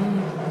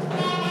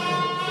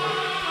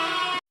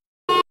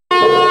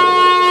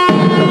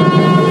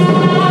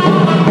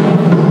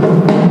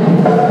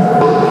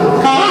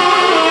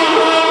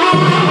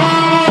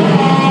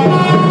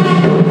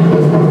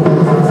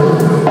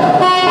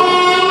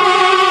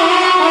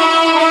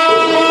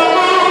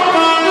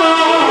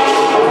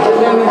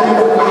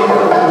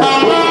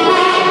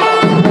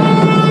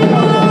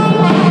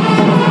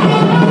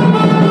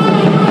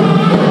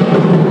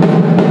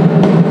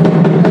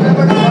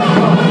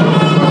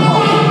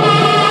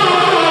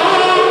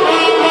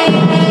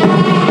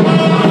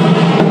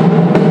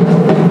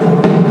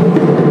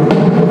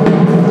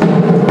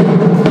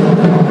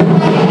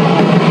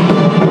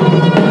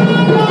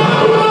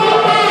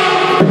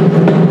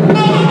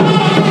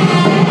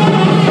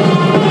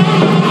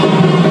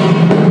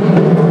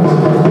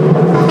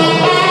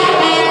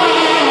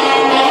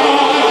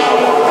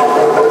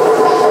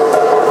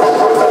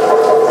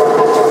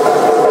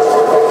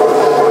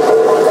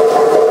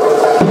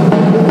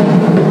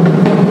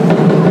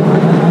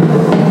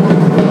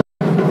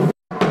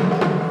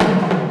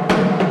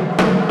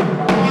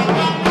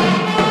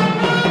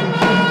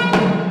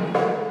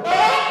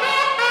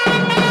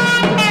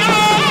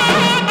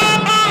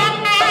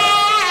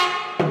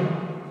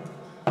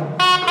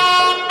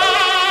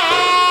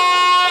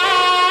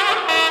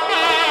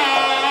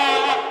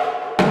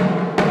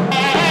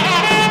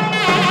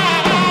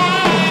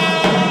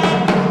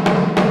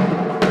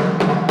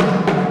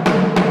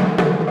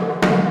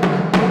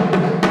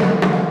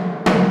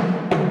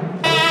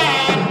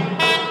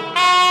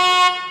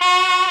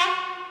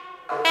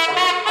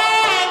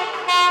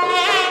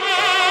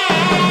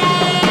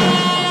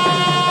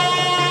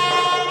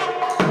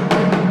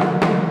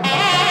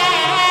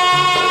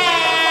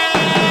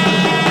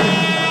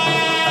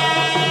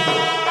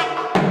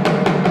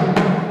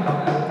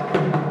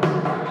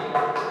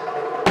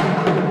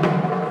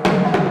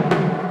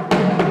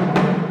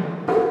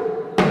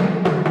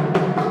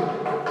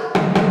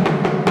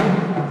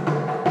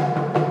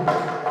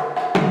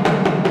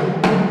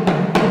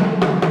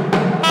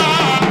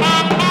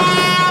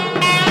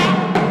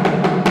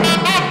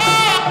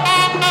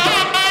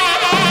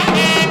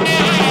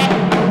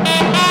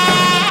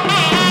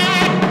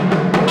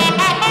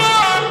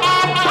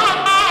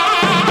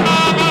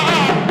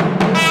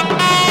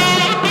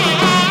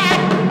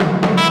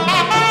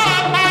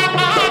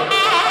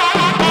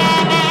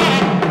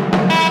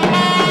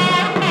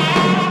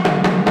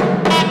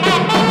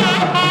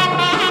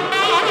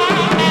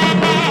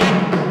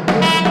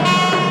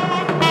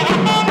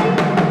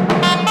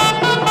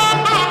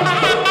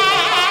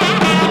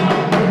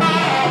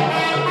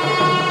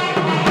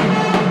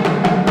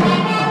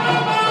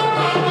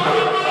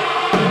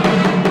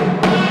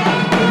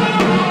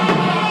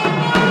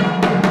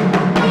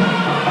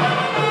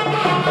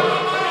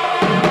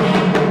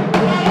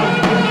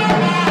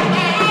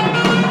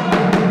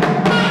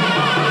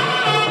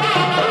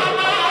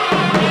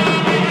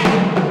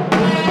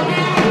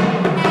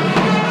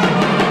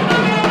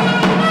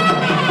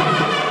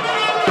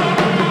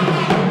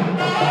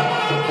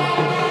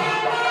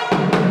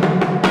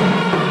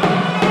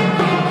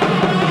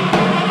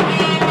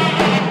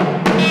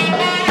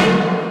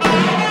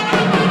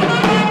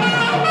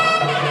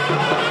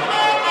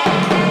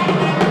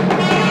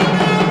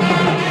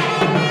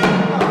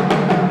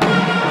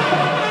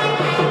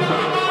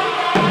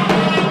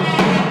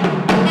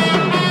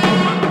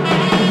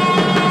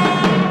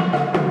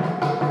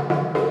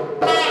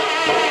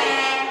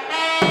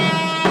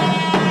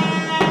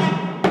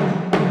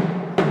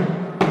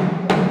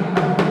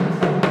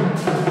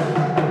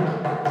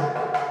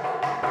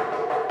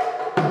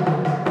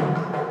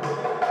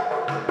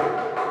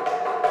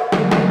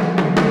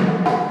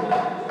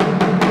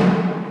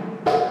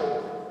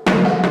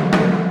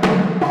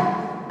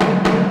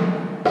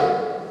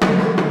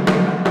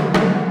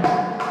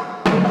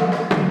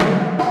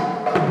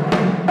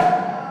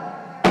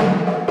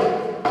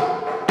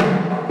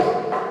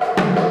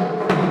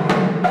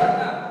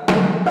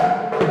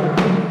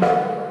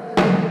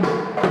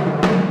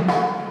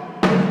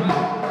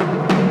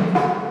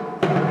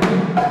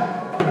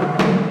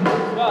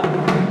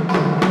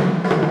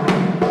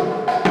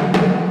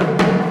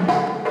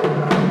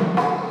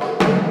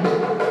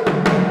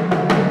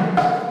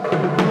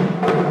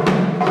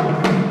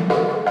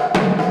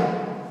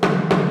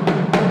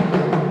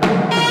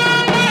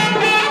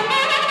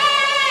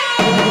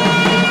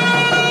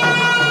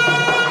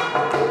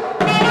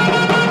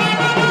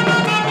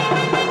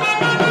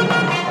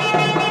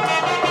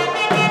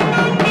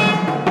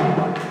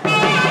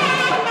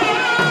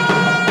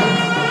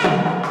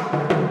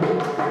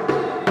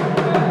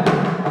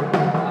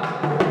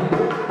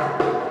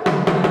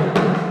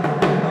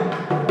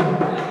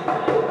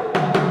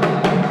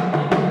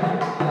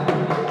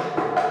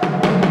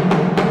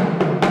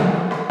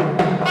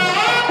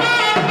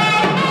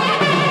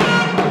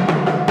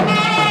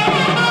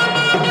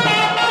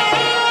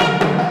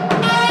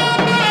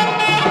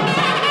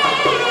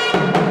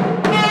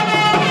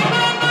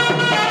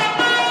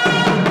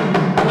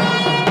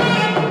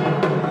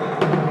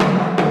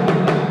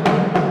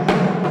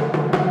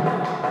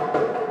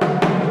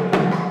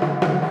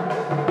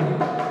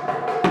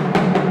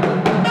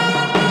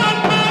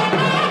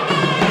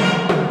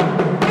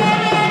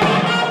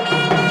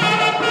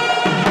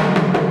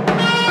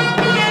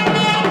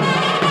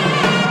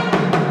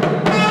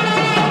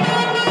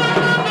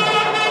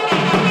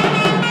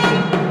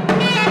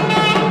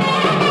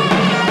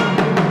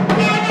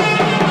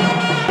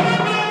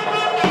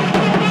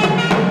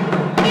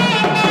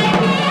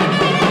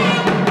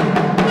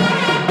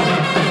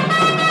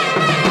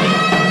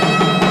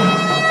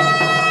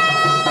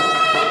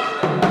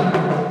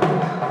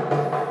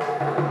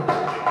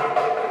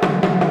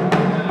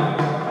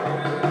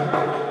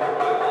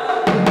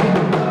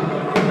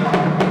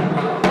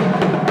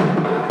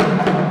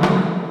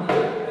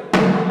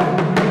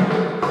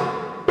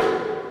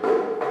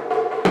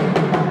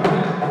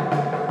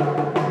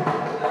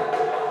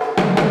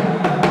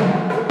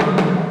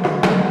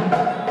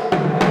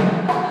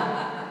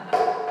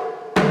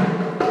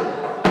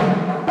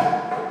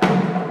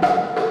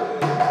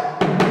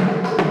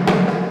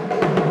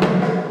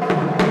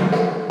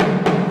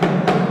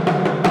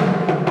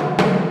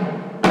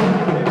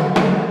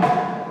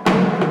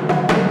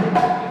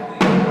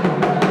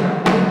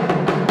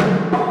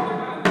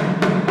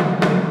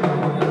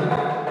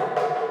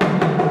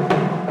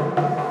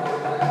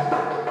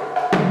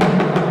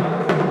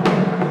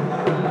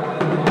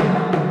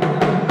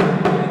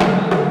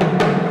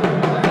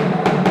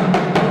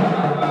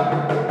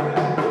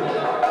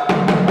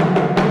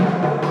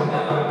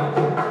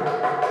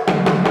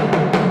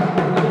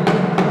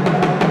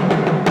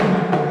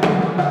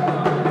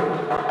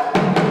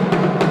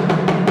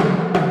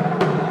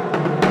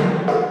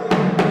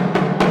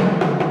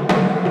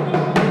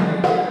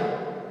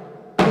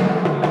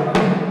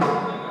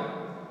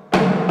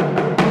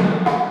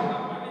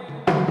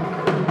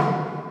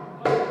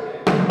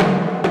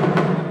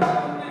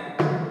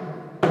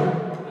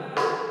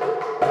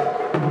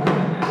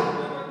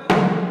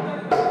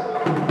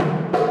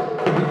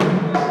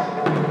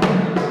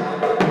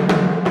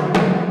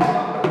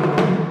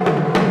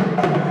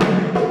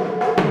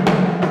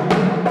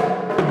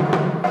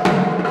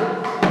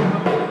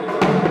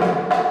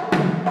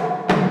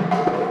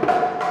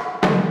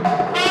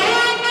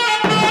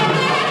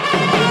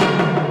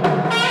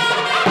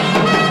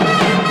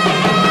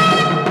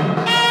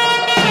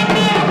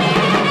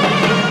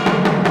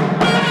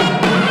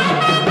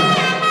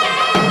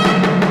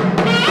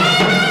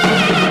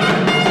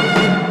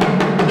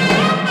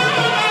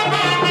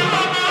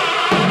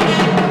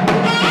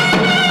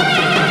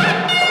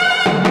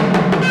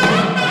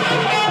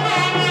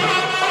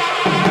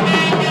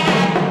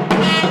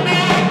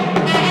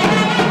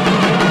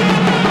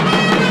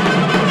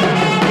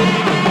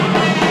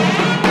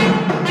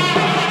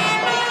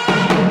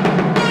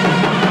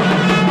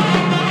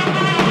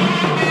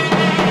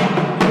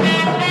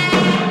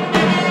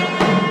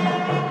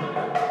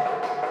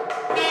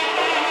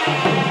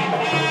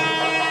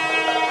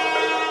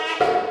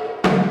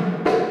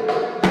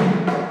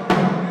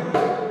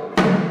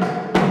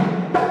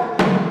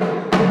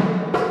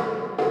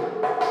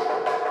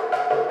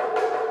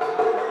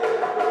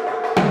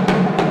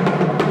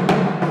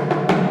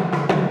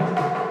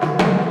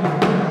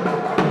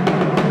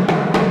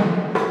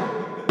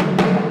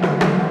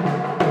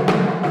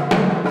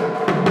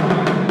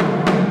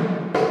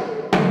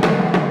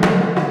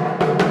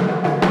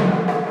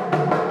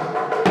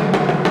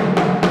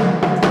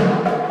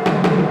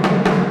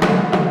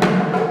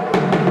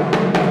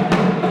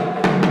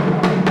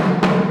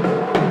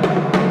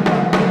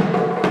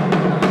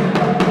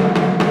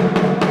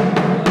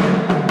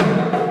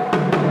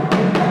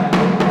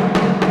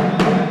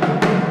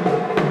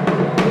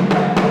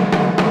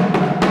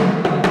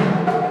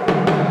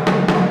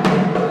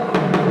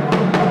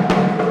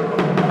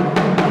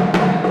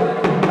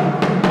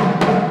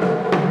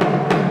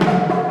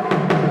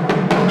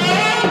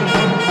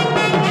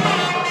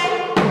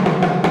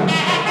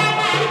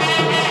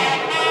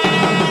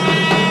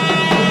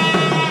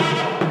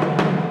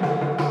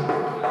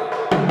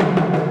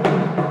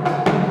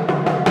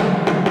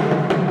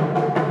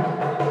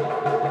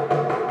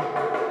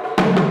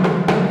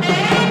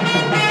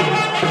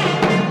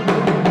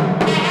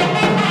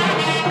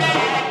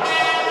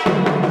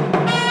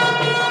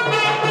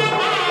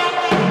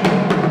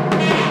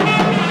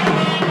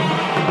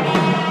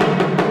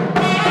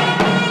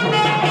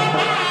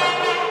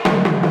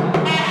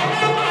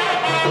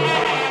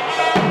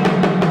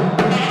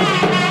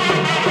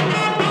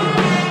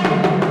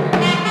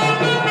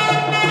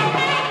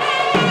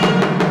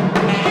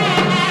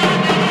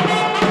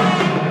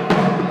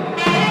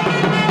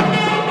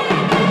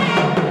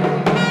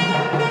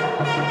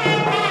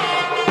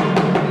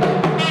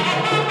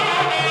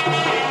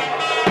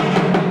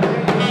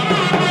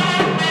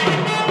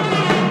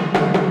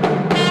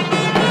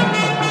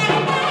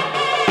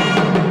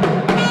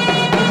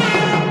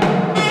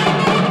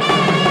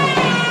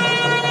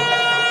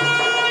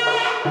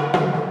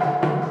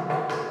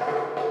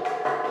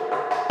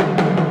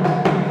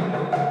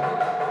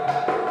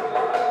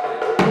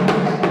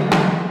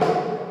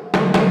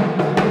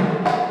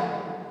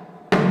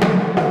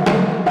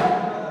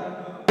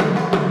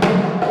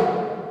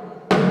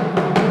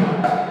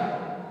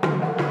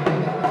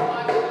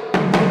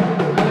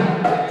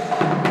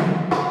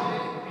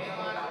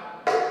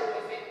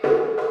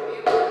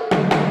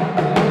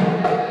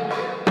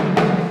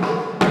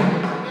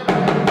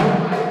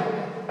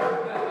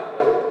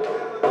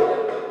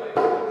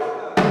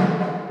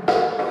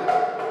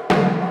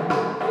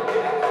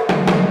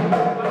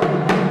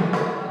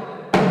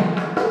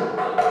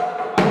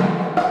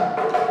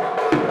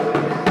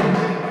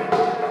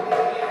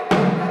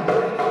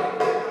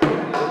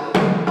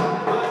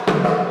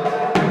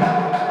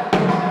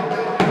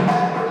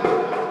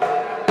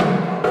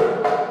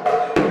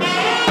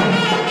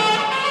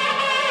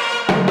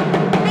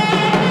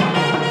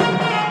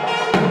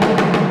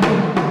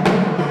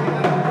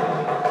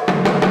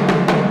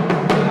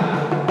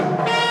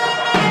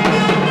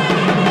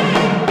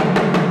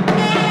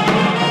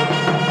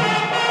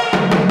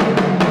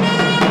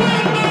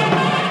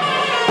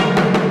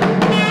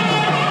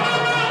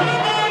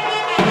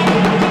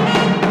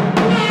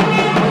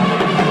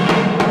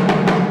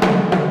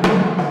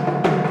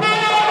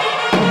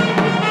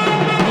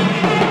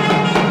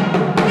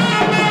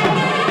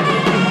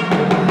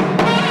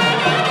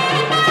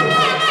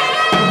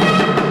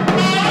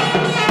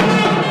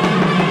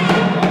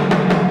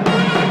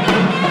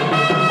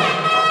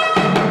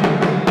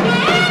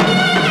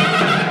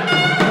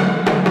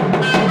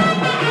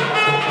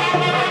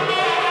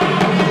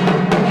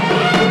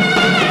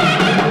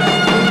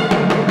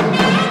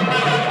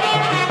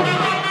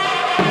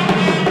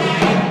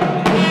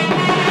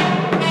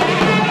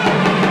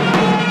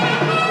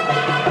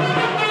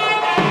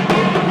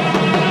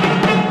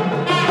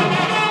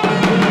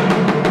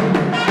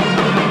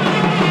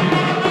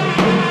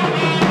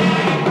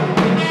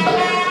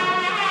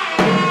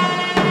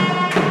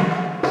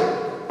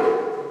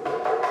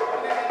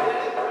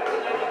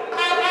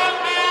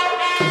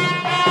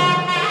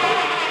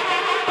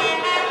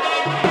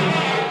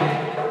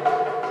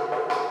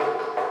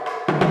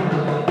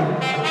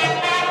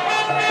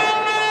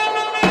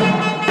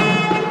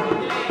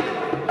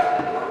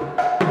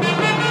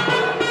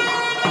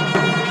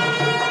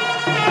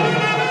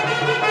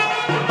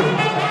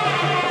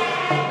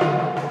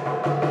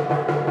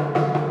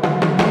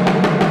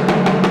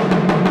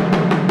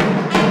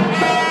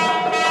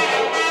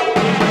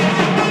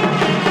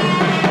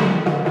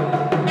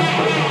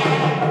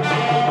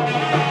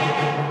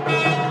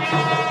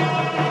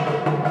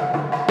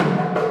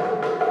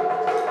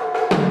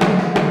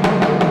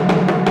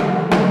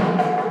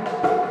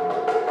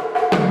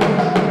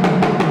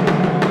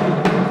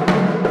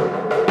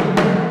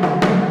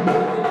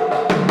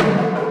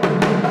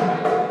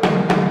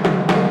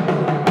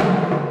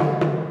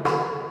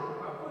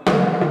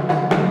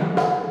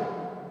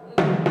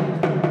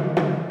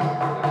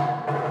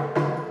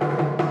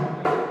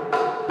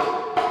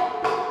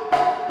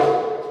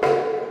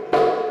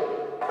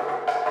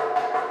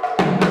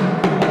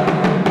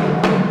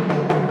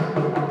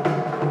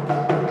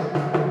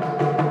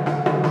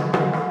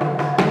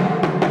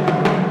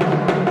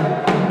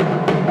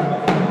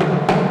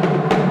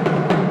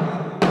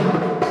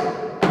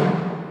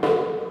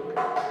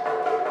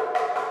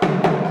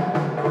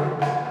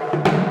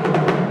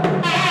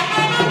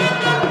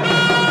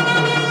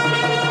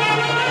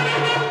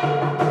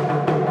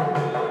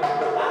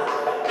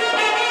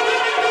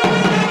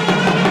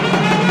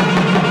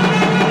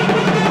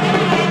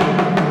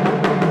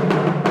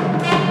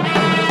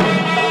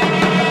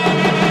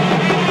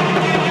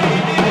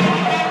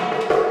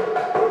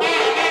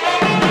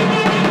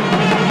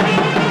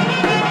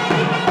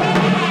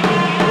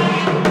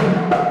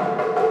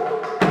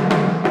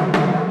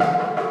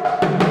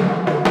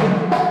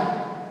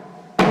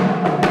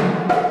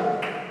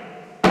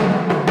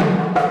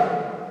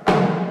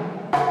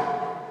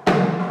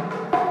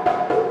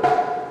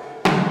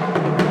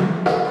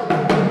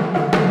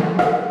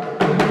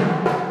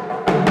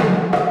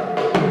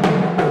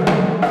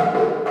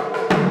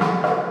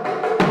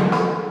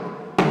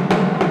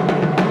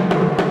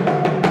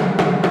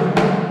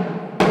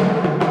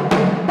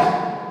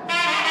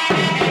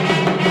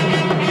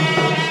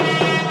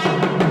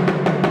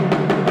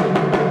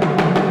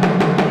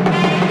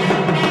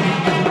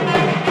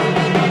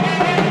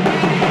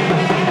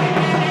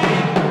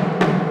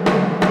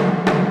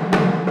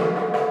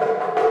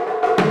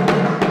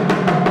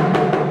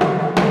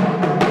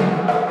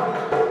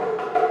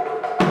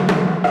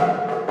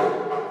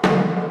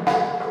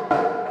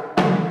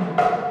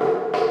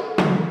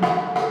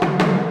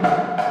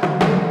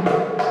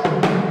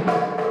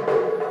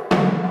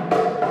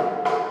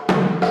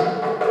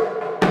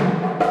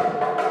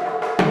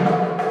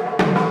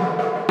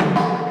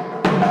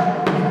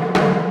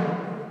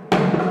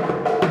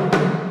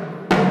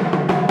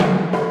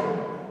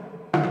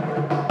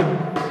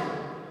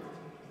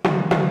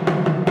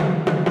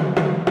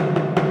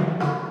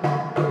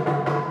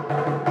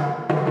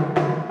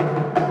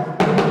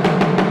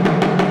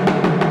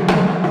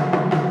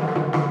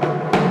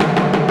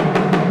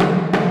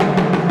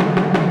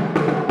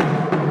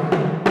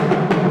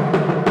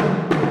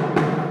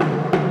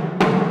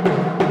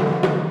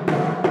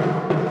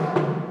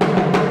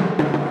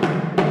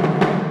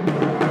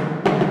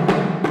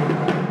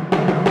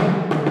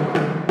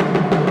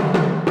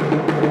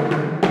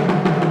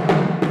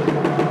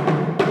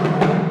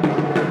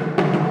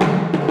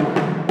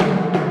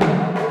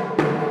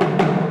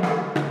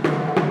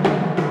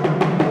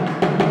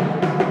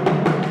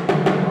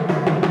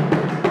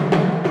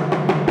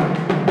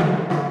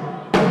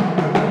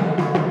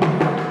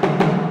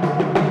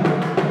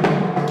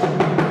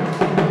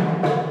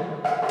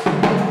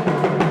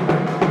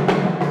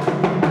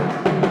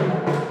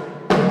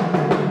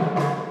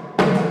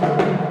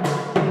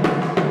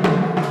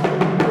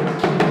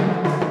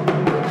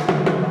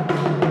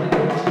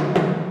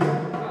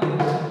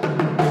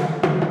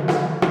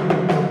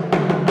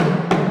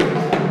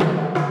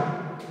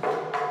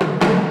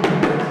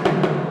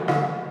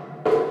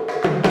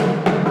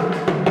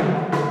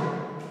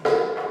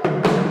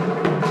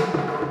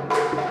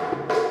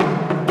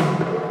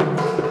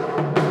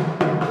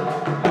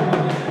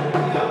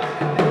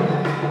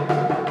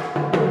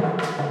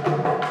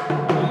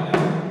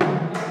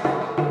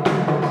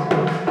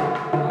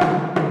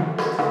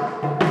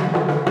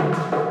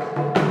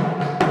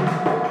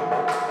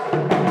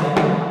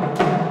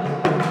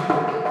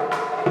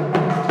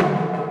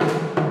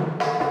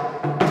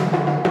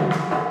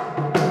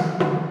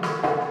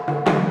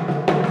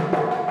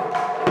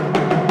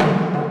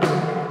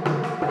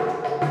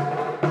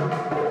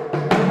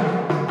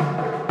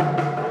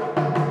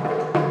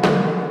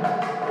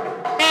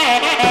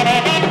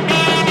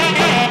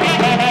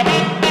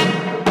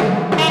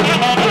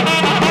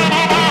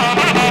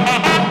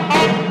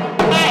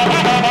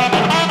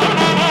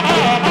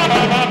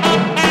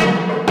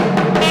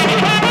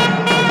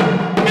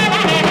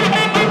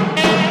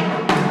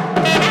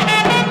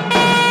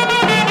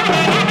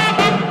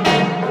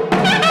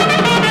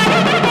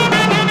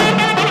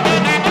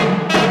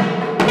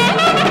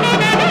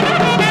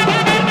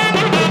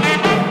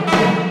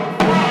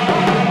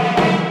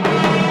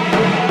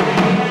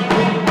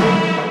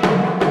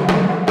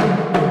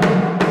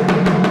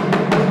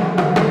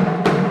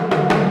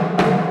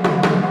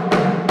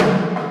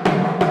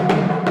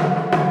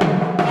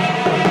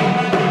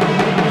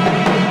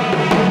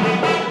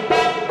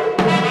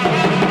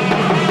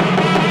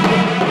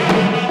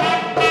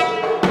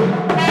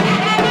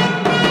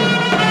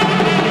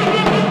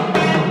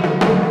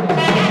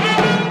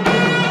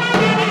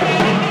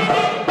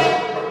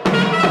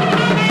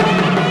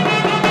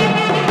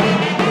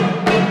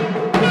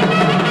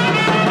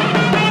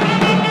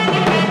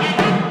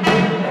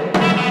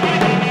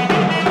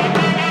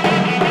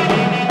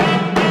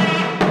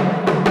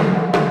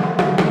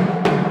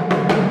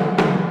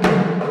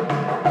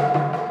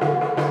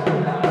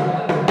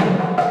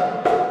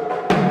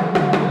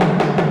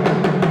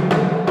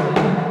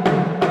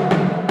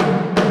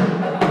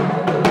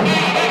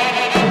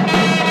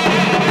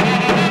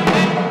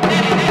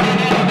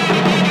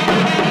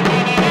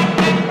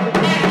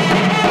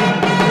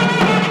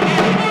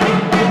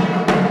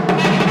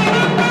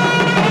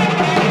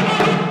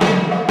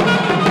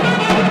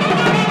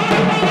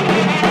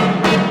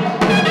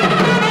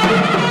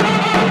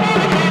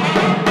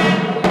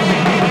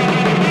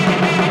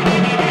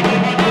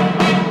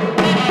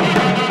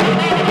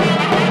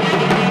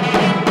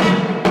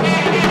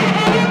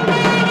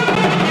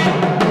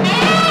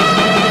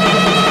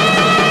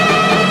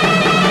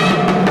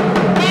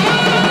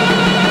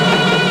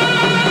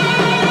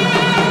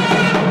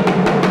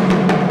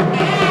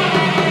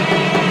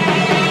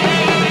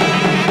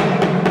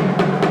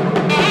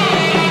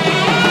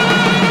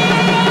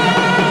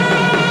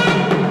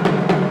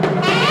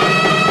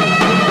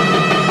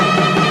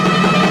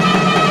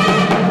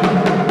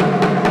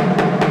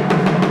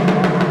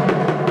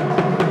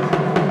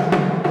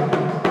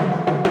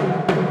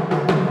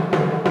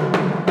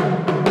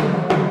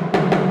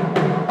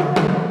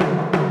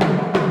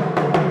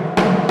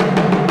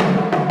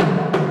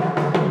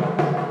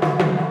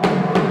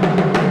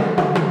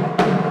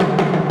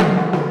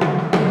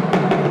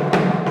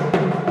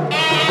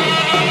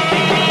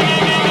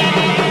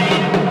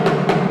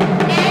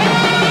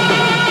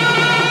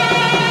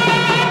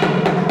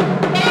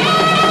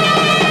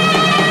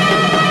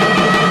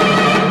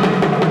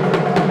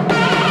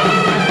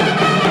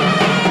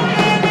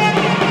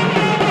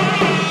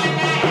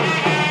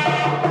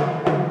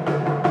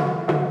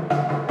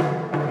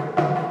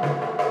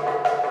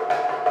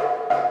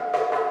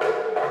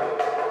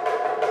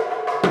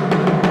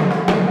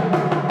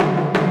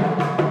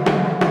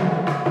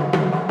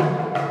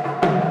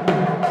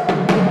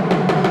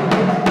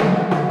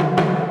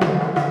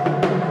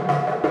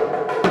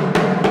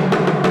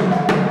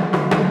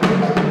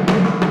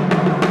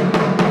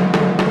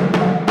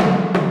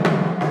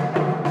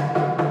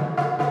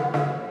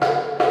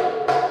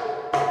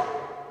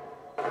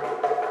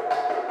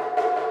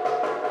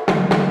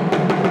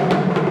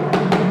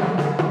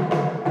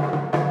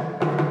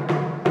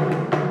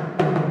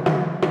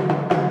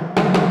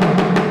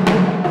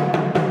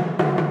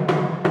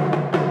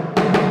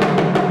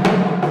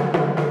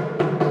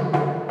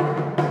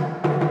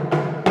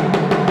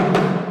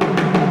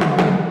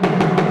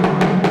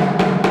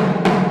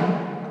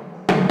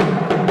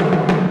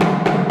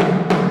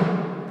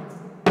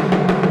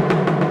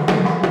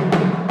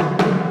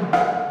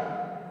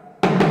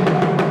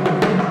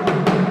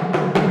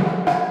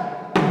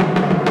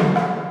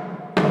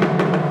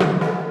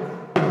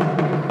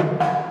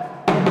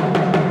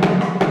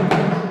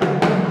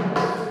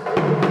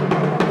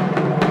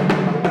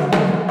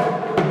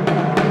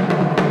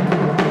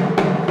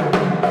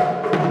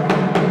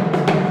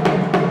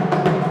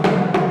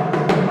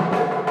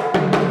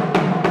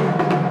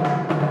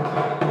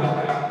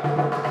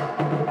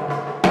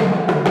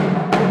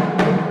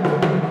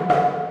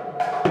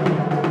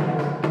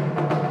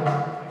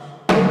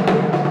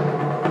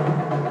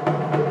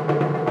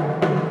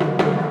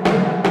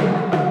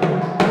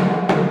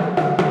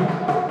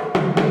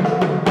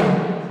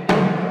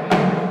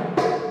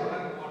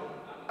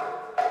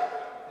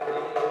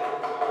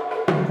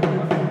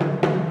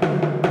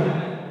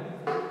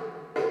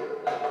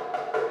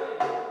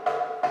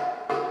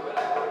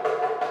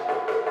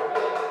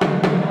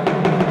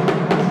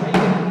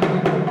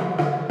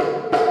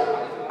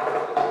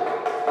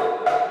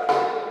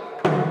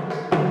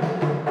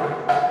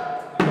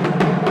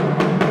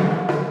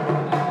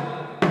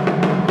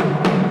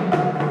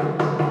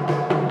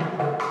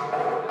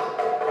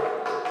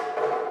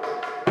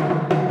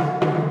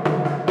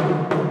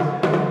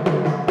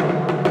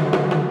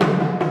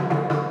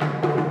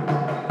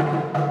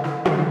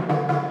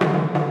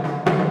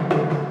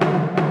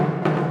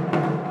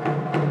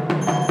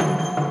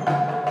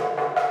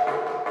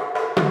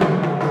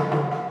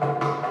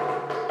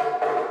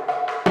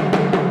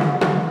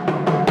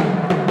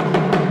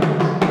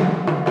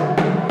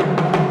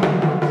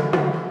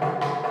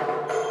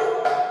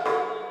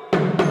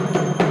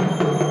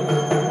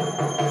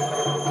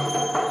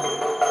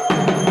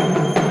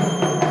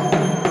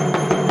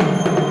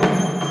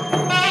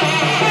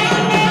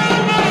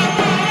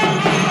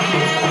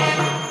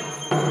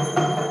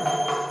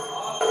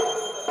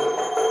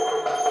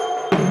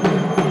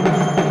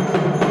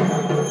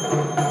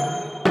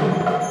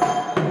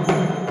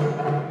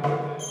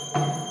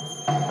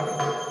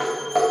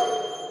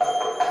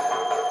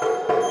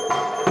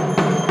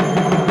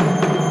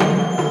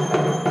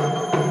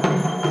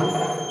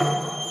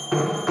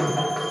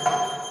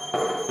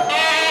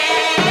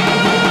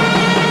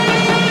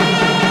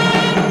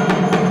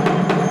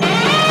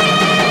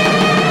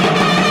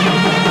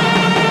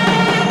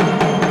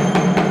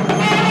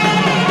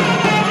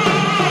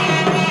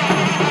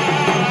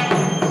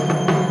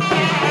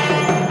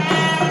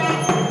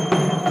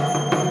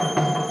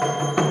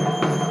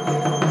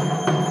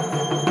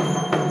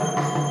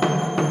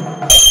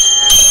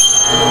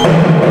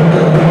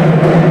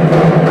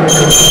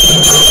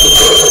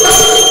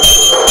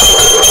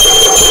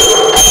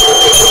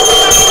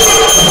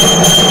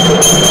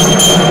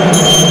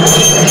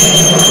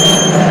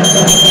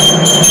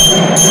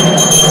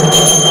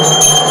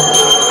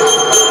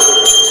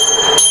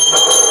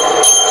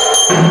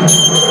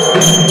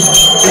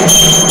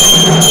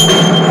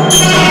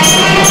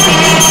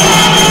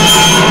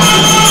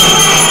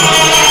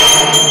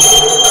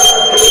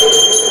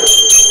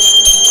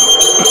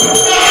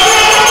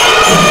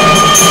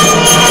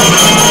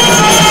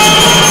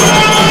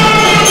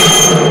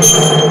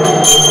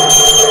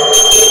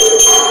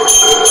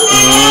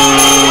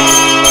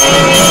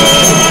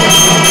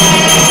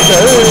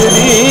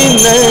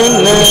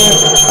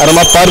 அரம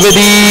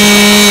பார்வதி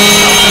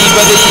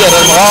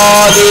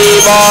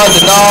மகாதேவா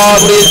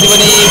நாகுரே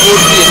சிவனே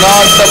போற்றி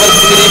நாட்டவர்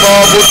சிவனிமா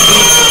போற்றி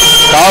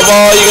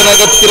காவாயுக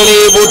நகத்திரளே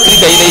போற்றி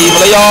கைலை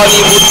மலையாளி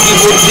போற்றி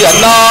போற்றி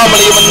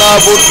அண்ணாமலை மன்னா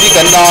போற்றி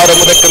கண்ணார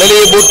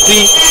முதக்கடலே போற்றி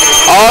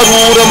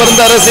ஆரூர்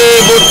அமர்ந்த அரசே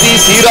போற்றி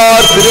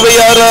சீரார்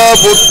திருவையாரா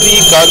போற்றி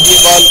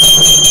காந்தியம்மாள்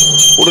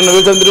உடனே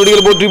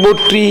தந்திரடிகள் போற்றி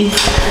போற்றி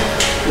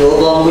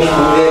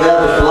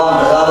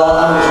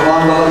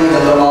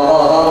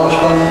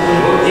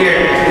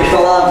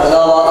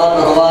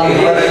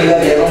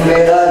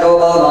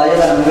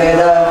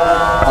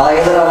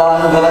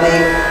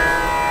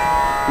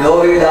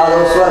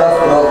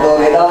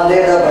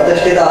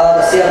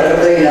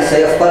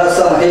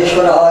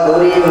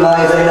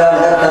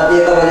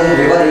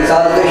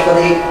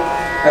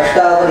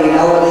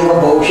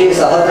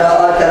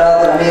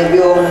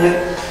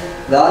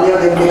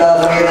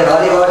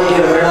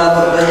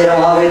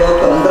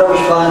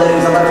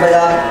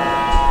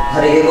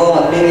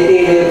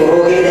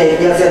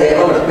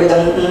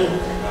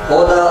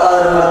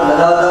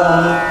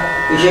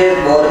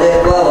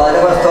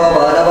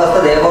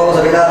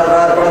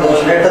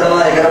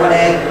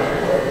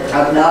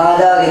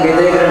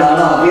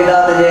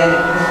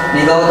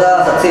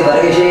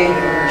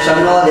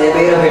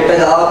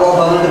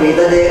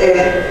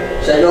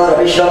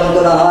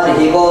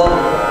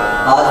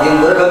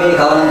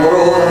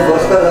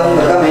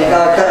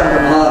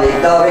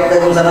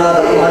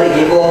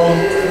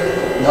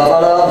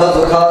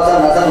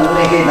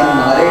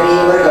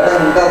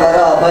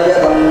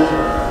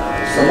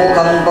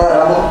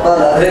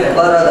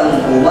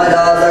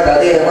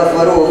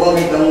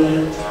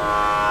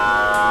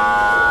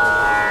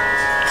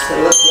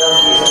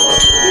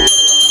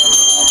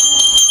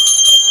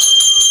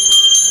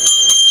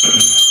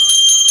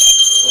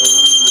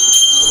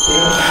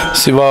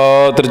சிவா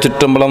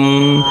திருச்சிற்றம்பலம்.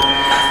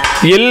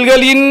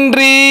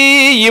 எல்களின்றி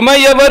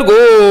இமையவர்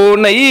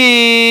கோனை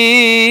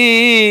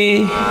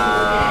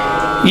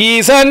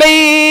ஈசனை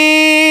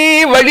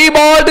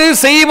வழிபாடு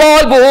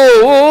செய்வார்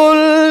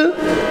போல்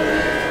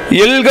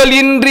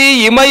எல்களின்றி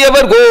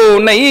இமையவர்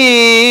கோனை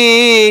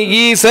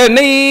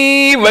ஈசனை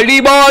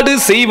வழிபாடு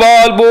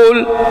செய்வார்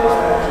போல்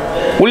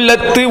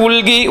உள்ளத்து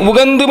உள்கி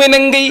உகந்து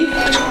மெனங்கை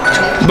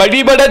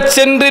வழிபடச்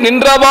சென்று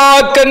நின்றவா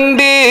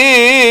கண்டு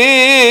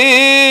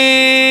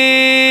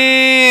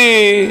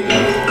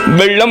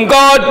வெள்ளம்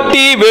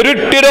காட்டி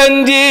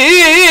வெருட்டிரஞ்சி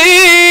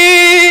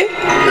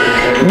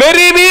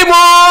வெறிவி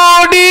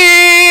மோடி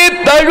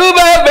தழுவ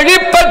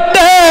வெளிப்பட்ட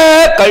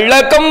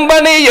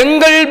கள்ளக்கம்பனை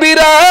எங்கள்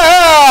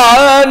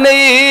பிரானை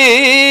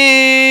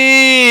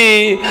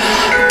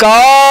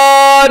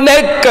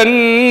காணக்கண்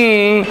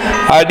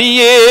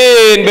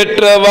அடியேன்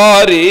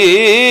பெற்றவாறே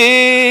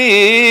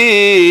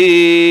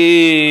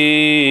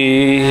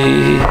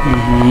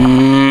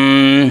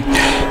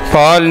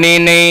பால்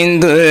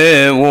நினைந்து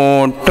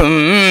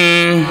ஓட்டும்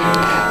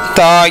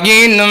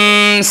தாயினும்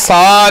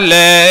சால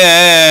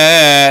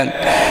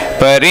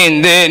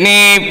பரிந்து நீ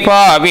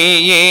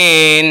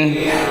பாவியேன்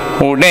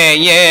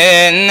உடைய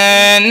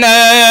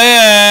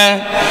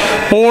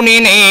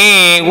ஊனினை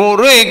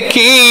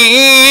உருக்கி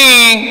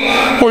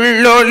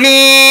உள்ளொளி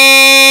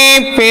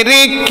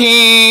பெருக்கி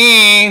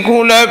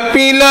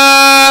குலப்பில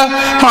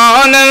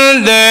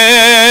ஆனந்த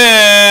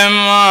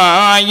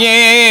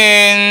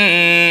மாயேன்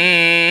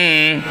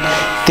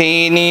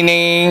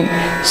தேனினை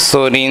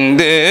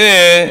சொரிந்து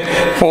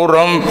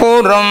புறம்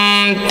புறம்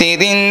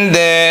திரிந்த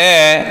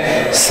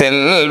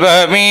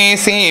செல்வமே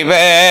சிவ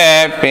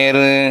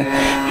பெரு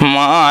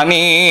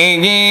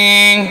மானிகி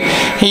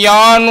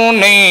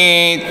யானுனை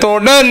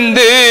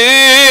தொடர்ந்து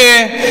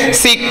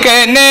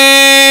சிக்கன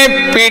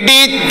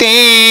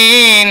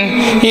பிடித்தேன்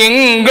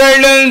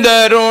எங்களந்தருளுவது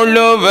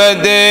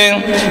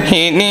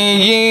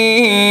இனியே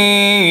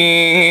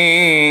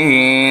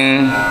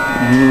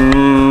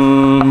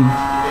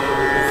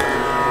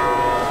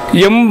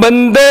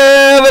எம்பந்த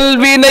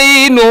வல்வினை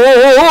நோய்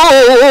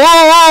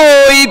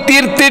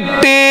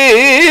தீர்த்திட்டு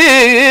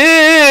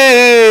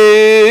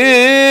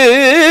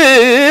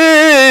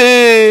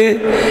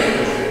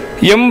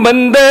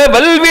எம்பந்த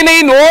வல்வினை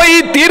நோய்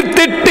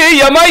தீர்த்திட்டு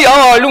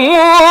எமையாளும்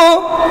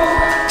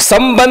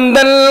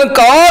சம்பந்தன்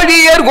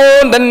காழியர்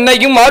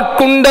கோந்தன்னையும்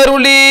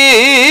ஆட்குண்டருளே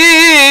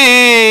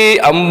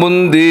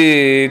அம்புந்து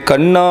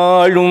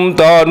கண்ணாளும்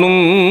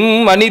தானும்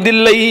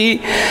அணிதில்லை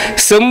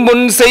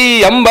செம்பொன் செய்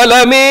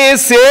அம்பலமே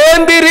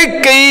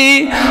சேர்ந்திருக்கை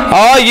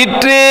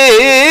ஆயிற்றே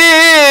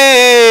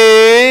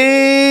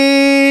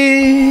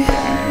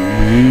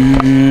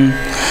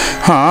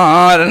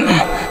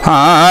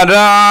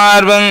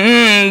ஆரார்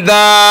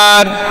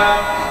வந்தார்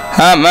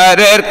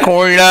அமரர்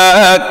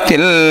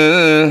குளத்தில்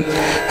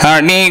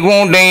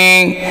அணிகுடை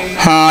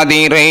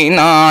ஆதிரை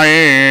நாள்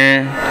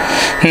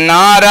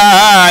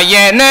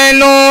நாராயணனோடே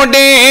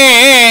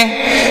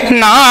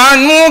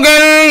நான்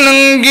முகல்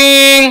நங்கி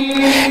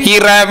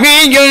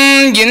இரவியும்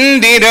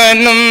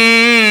இந்திரனும்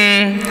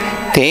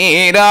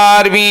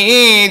தேரார்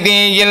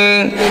வீதியில்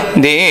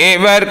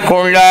தேவர்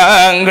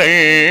குழாங்கள்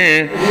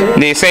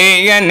திசை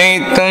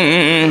அனைத்தும்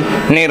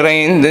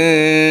நிறைந்து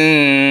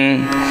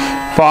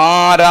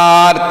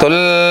பாரார்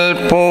தொல்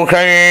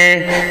புகழ்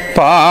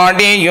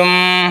பாடியும்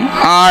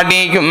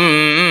ஆடியும்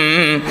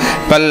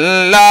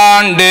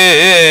பல்லாண்டு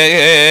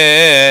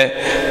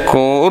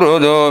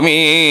கூறுதோமே.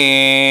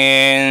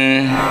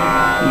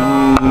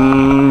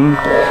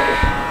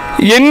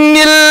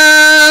 எண்ணில்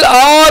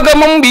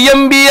ஆகமம்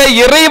வியம்பிய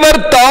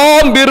இறைவர்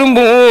தாம்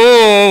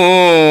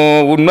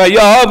விரும்பும்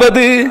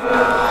உண்மையாவது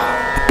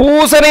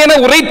பூசனென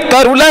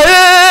உரைத்தருள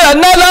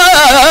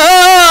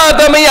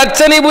அன்னலாதமை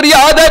அச்சனை புரி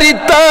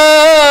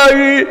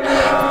ஆதரித்தாள்.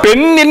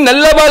 பெண்ணின்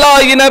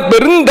நல்லவளாயின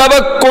பெருந்தவ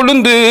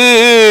கொழுந்து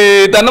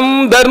தனம்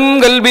தரும்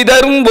கல்வி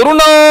தரும் ஒரு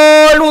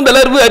நாள்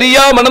உந்தளர்வு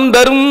அறியா மனம்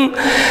தரும்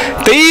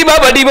தெய்வ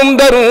வடிவம்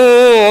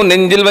தரும்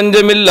நெஞ்சில்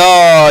வஞ்சமில்லா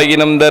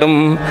இனம்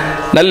தரும்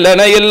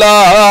நல்லன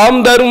எல்லாம்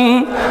தரும்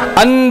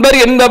அன்பர்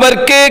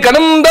என்பவர்க்கே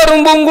கணம்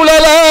தரும்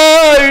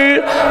பூங்குழலாள்.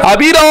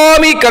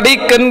 அபிராமி கடை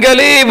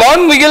கண்களே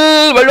வான்முகில்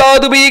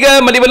வழாது பெய்க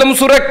மலிவலம்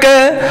சுரக்க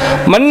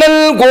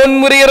மன்னல்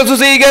கோன்முறை அரசு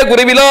செய்க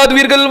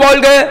குறைவிலாதுவீர்கள்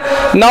வாழ்க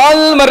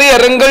நாள் மறை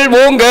அறங்கள்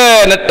ஓங்க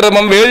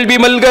நற்றமம் வேள்வி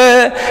மல்க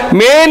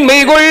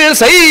மேன்மைகொள்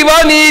செய்வ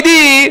நீதி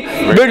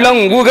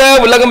விளங்குக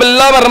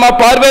உலகமெல்லாம் அரம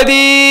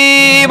பார்வதி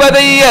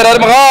வதை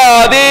அரர்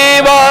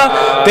மகாதேவா.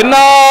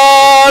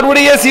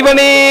 தென்னாருடைய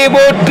சிவனே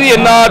போற்றி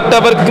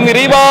எந்நாட்டவர்க்கும்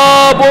இறைவா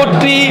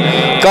போற்றி.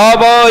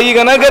 காவாய்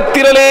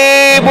கனகத்திரளே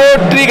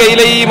போற்றி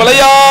கைலை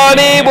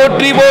மலையானே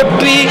போற்றி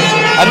போற்றி.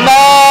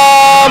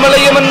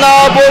 அண்ணாமலையமன்னா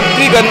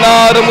போற்றி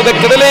கண்ணார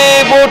முதக்கடலே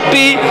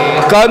போற்றி.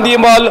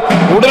 காந்தியம்மாள்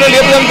உடனடி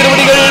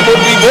திருவடிகள்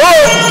போற்றி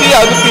போற்றி.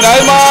 அறுபத்தி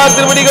நாயமார்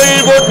திருவடிகள்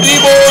போற்றி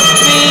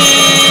போற்றி.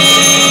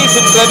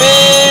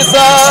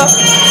 சிற்றவேசா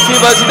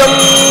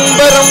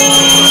சிவசிதம்பரம்.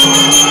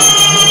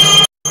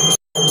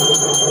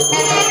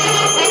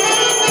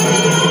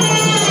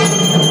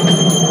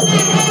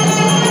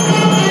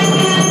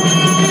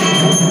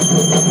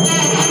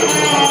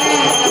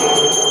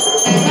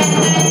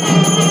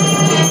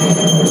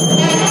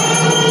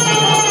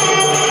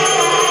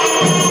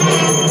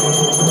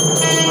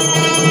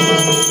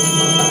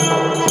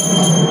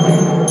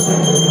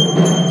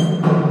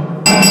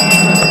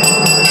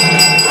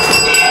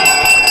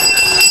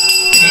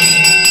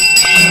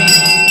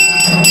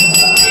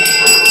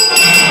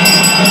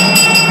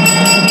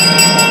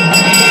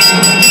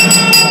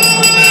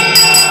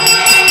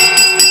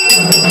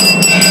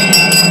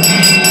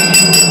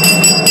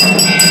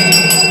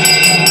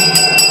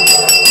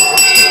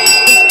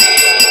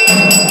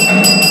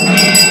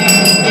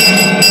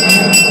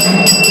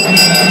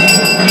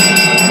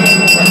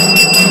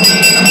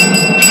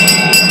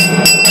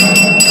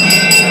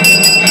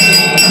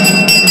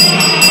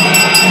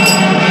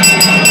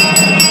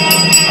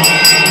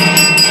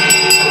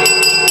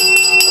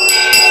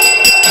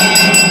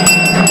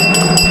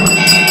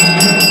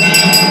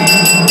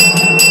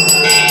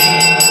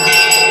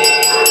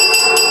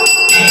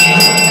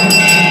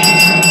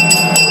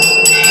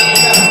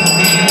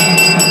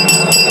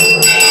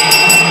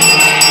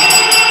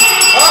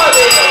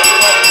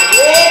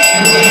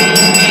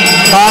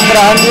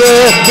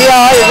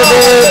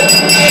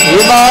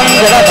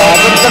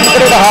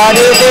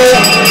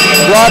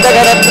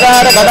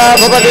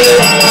 द्वादशरत्नारकटाभुपति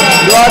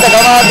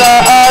द्वादशमासा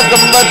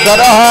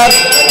संवत्सरः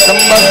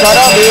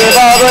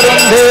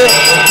संवत्सरमेवावरुन्धे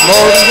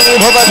मौर्वी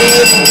भवति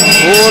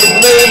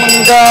ऊर्ध्वे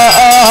मुण्डाः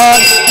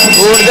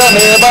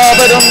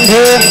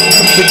ऊर्ध्वमेवावरुन्धे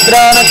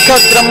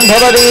चित्रानक्षत्रं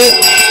भवति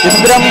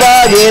चित्रं वा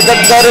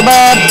एतत्कर्म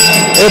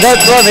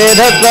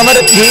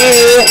यथत्वमेधत्वमर्थे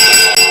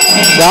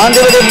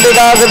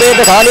गान्धिविदासवेद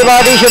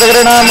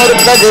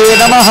कालिवादीश्वरगणमूर्तये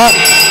नमः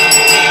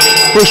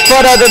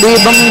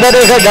पुष्परथदीपं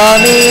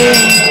दर्शयामि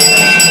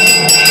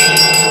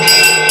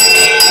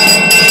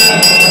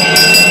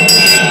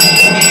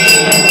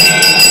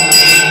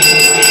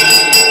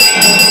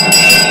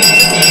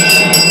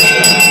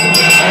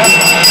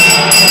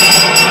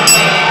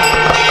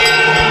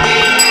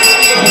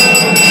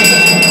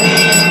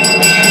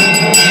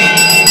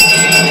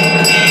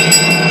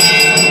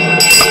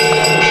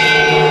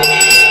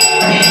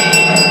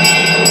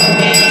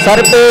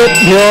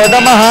सर्पेभ्यो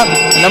नमः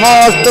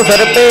नमोस्तु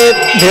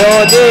सर्पेभ्यो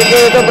जे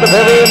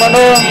पृथिवी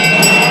मनो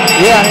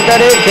ये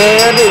अंतरिक्षे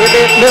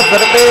दिवतेभ्यः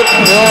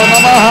सर्पेभ्यो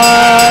नमः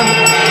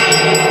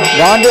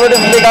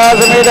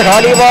गान्धिवडिम्बिकासमेत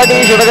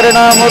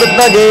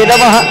कालीवादीश्वरगणमूर्तये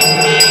नमः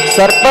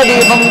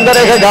सर्पदीपं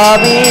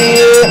दर्शयामि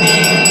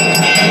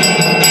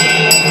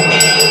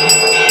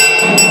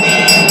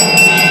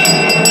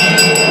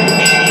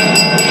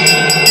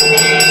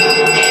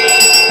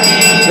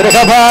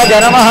वृषभाय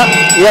नमः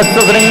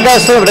यस्तु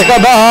शृङ्गस्य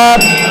वृषभः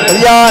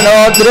कल्याणो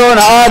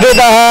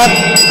द्रोणाभितः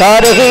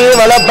तारही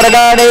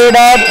वलप्रदानेन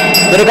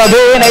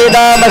वृषभेन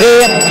यदामहे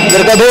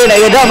वृषभेन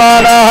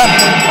यजमानः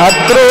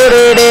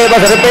अक्रूरेणेव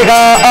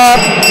सर्पिकाः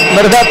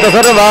मृधत्त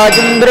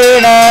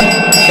सर्वाचिन्द्रेण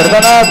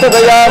कृतनास्तु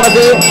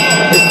दयामसि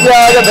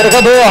नित्याय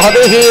वृषभो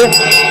हविः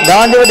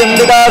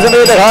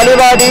गान्धिवडिम्बिकासमेत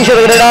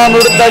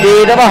कालिवादीश्वरगणमूर्तये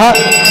नमः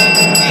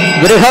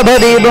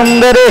वृषभदीपं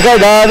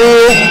दर्शयामि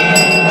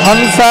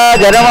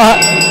हंसाय नमः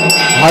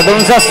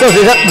हंसस्तु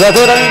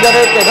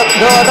वसुरञ्जने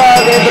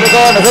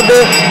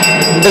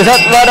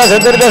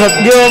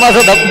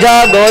दृषत्वरसदृशसद्योमसदब्जा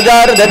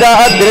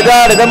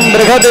गोजार्दजाद्रिजार्दं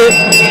बृहत्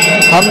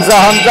हंस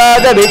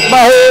हंसाय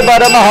विद्महे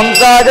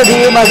परमहंसाय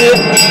धीमहि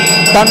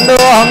तन्नो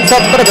हंस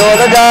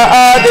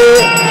प्रचोदयात्।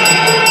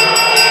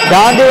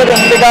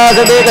 गान्धिवदम्बिका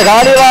समेत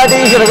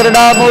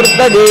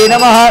कालीवाटीश्वरकृणामूर्तये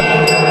नमः।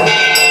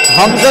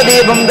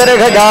 हंसदीपं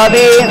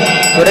दर्शयामि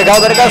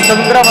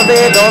पुरखवर्गसंक्रमते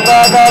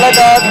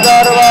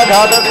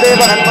लोकाकालकात्सार्वघातस्ते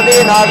वनस्पति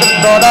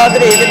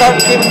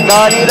नाटस्तोदाद्रीतिकक्षिं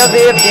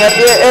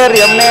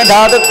गानीलतीर्थ्यर्यम्ने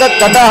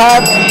धातुकत्कटः।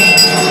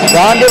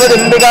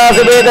 गान्धिवदम्बिका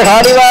समेत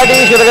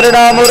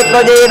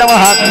कालीवाटीश्वरकृणामूर्तये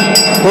नमः।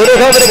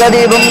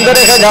 पुरखवर्गदीपं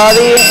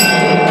दर्शयामि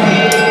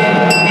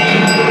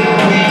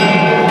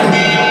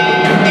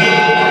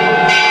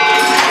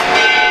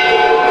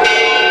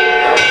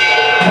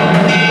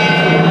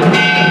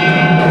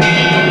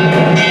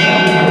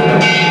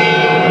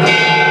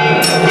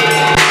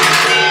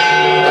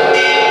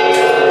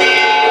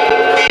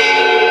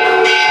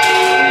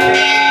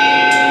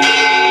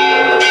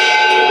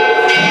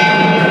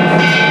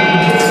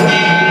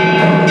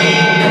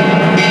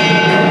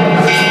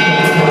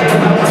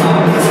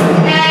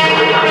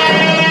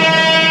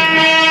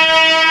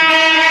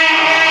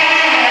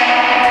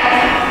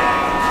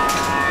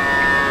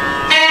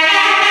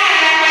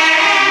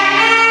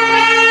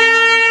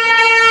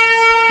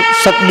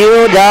सद्यो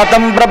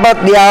जातं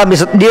प्रपद्यामि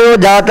सद्यो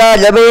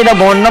जाताय वै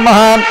नमो नमः।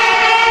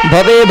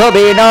 भवे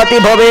भवेनाति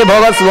भवे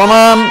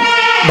भवस्वमां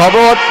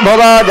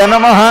भवोद्भवाय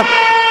नमः।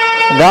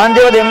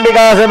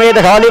 गान्धिवदम्बिका समेत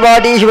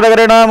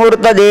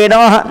कालीवाटीश्वरकृणामूर्तये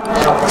नमः।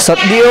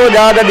 सद्यो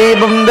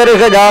जातदीपं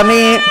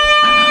दर्शयामि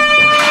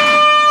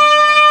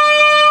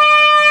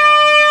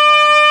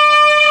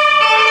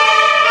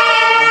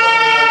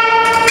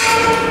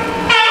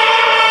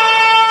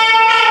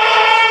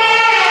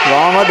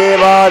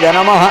वामदेवाय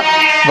नमः।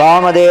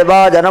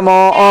 वामदेवाय नमो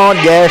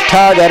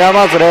ज्येष्ठाय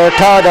नमः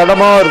श्रेष्ठाय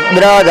नमो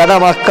रुद्राय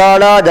नमः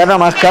कालाय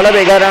नमः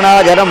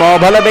कलविकरणाय नमो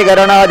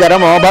बलविकरणाय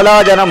नमो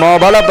बलाय नमो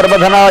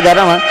बलप्रबधनाय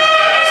नमः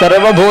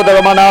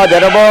सर्वभूतगमनाय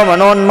नमो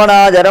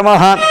मनोन्मनाय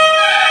नमः।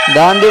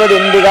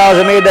 गान्धिवदम्बिका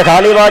समेत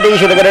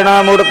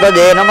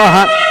कालीवाटीश्वरकृणामूर्तये नमः।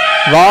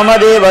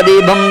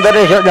 वामदेवदीपं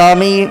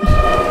दर्शयामि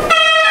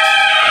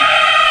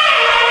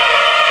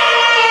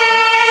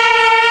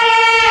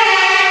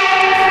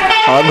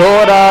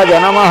अघोराय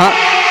नमः।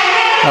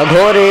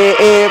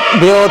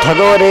 अघोरेभ्यो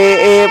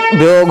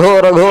थघोरेभ्यो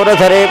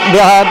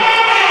घोरघोरधरेभ्यः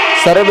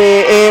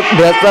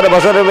सर्वेभ्यः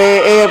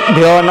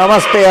सर्वसर्वेभ्यो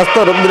नमस्ते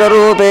अस्तु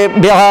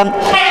रुद्ररूपेभ्यः।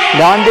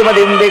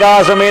 गान्धिवदम्बिका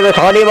समेत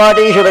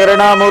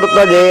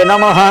कालीवाटीश्वरकृणामूर्तये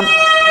नमः।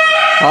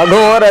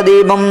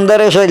 अघोरदीपं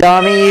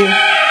दर्शयामि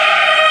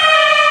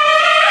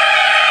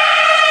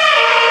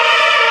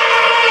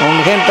ॐ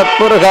ह्रीं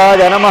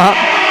तत्पुरुषाय नमः।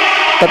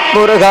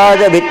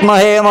 तत्पुरुषाय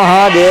विद्महे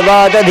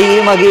महादेवाय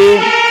धीमहि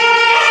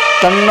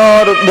तन्नो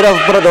रुद्रः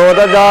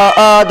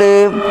प्रचोदयात्।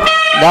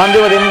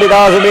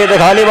 गान्धिवदम्बिका समेत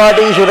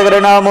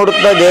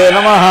कालीवाटीश्वरकृणामूर्तये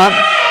नमः।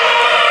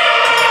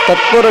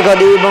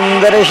 तत्पुरुषदीपं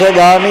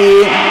दर्शयामि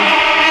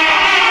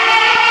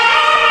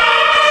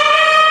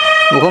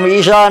मुखम्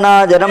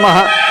ईशानाय नमः।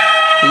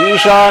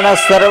 ईशानः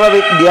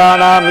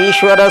सर्वविद्यानाम्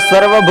ईश्वरः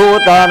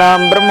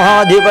सर्वभूतानां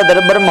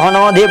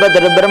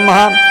ब्रह्माधिपतिर्ब्रह्मणोऽधिपतिर्ब्रह्म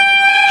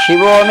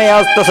शिवो मे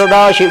अस्तु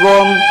सदा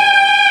शिवों।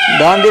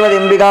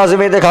 गान्धिवदम्बिका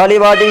समेत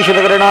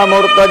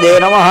कालीवाटीश्वरकृणामूर्तये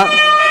नमः।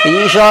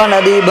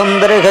 ईशानदीपं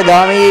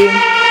दर्शयामि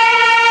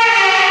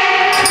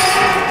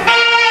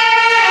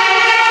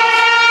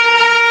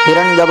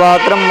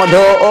हिरण्यपात्रं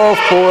मधो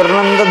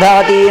पूर्णं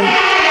दधाति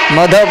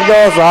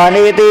मधव्यो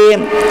सानेति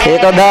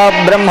एकधा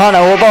ब्रह्मण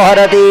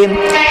उपहरति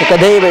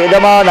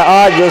एकदैवेदमान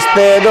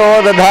आयुस्तेजो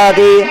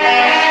दधाति।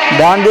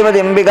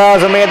 गान्धिवदम्बिका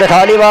समेत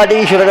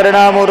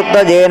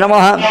कालीवाटीश्वरकृणामूर्तये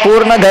नमः।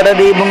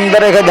 पूर्णधरदीपं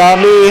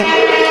दर्शयामि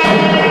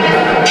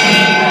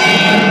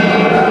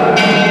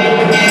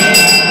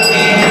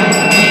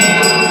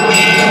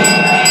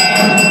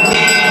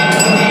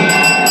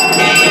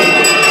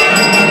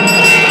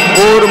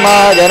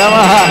कूर्माय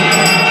नमः।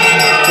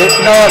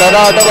 विष्णो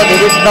रदाटवति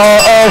विष्णो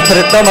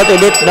श्रितमति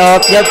विष्णो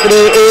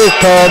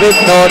त्यत्रीष्ठो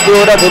विष्णो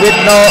द्यूरति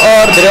विष्णो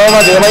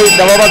द्रौमति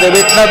वैष्णवमति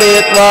विष्णवे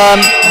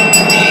त्वाम्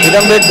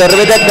इदं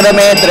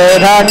विद्दर्विचक्रमे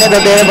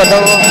त्रयधान्यतदेवतो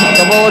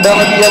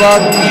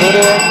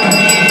तमोढमत्यवागुरे।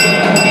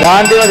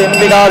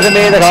 गान्धिवदम्बिका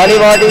समेत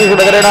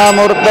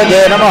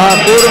कालीवाटीश्वरकृणामूर्तये नमः।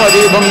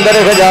 कूर्मदीपं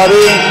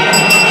दर्शयामि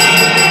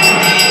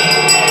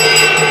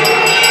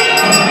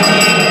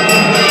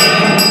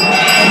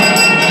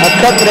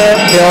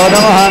नक्षत्रेभ्यो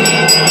नमः।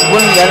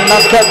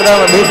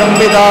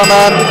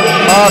 पुण्यन्नक्षत्रमभिसंविधानान्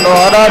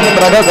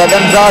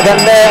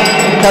मानोराजप्रभसदंसाधन्ते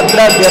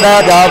नक्षत्रस्य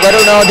राजा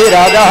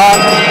वरुणोऽधिराजः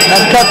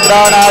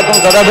नक्षत्राणाकं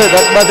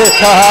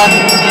सदभिषद्वसिष्ठः।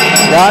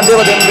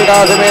 गान्धिवदम्बिका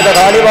समेत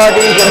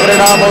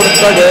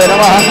कालीवाटीश्वरकृणामूर्तये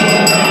नमः।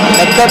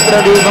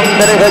 नक्षत्रदीपं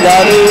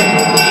दर्शयामि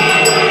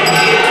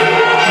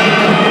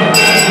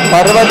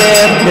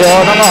पर्वतेभ्यो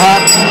नमः।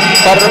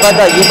 पर्वत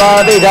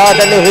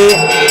इवादिजातलिः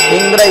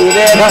इंद्र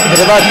इवेह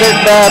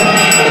ध्रुवशिष्टम्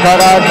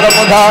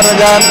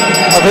इहरात्रमुधारजम्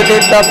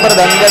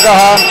अभितिष्ठप्रदञ्जकः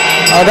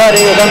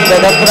अधरीकं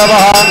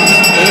जगत्रवः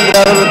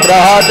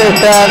इंद्ररुद्रः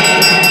तिष्ठन्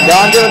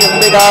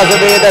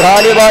गान्धिमतिम्बिकासमेत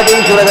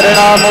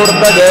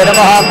कालीवाटीश्वरकरुणामूर्तये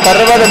नमः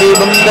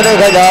पर्वतदीपं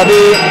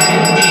दर्शयामि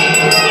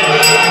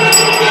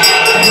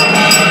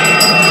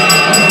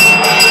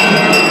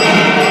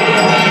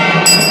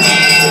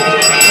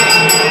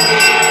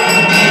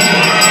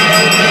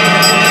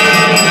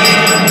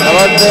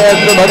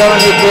नमस्तेऽस्तु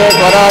भगवन्नित्ये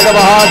स्वराज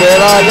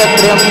महादेवाय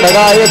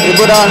त्र्यम्बकाय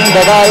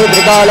त्रिपुरान्तकाय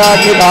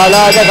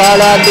त्रिकालाग्निकालाय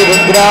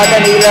कालाग्निरुद्राय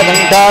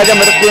नीलकण्ठाय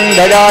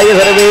मृत्युञ्जयाय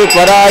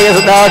सर्वेश्वराय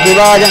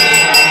सदाशिवाय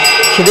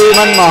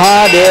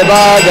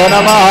श्रीमन्महादेवाय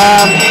नमः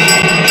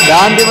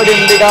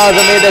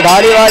गान्धिमतिम्बिकासमेत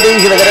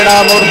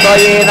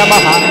कालीवाटीश्वरकरुणामूर्तये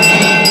नमः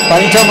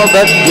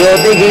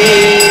पञ्चमुखज्योतिः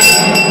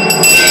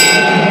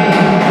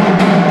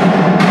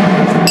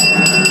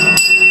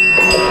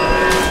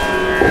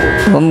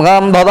ओं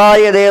गां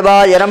भवाय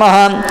देवाय नमः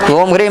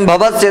ओं ह्रीं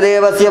भवस्य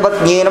देवस्य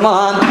पत्न्यै नमः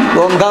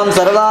ओं गां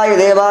सर्वाय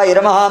देवाय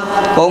नमः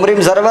ओं ह्रीं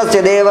सर्वस्य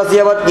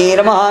देवस्य पत्न्यै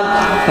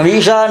नमः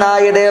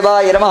ईशानाय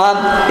देवाय नमः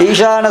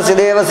ईशानस्य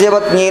देवस्य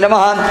पत्न्यै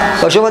नमः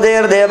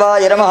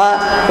पशुपतेर्देवाय नमः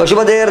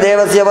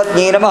पशुपतेर्देवस्य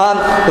पत्न्यै नमः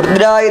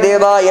रुद्राय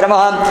देवाय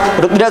नमः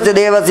रुद्रस्य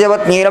देवस्य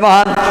पत्न्यै नमः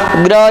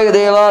उग्राय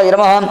देवाय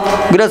नमः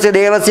उग्रस्य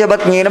देवस्य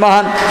पत्न्यै नमः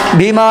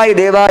भीमाय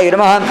देवाय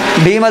नमः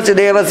भीमस्य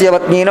देवस्य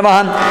पत्न्यै नमः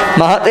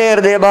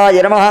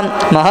महतेर्देवाय नमः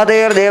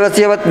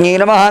महतेर्देवस्य पत्न्यै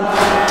नमः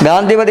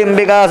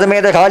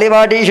गान्धिमतिम्बिकासमेत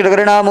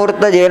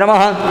कालीवाटीश्वरकरुणामूर्तये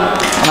नमः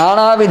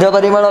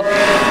नानाविधपरिमळ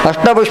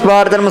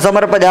अष्टपुष्पार्चनं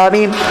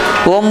समर्पयामि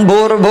ओं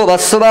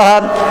भूर्भुवस्सुवः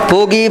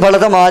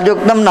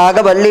पूगीफलसमायुक्तं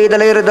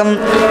नागवल्लीतलैर्हृतं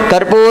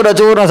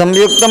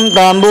कर्पूरचूर्णसंयुक्तं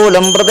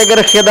ताम्बूलं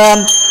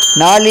प्रतिगृह्यताम्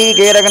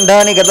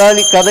नालीकेरकण्ठानि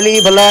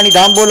कदलीफलानि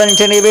ताम्बूलं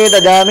च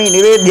निवेदयामि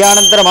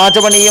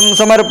निवेद्यानन्तरमाचमनीयं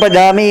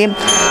समर्पयामि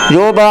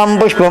योपां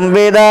पुष्पं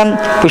वेद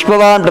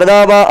पुष्पवान्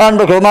प्रदावान्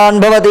बहुमान्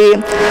भवति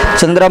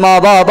चन्द्रमा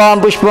वापां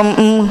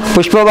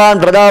पुष्पवान्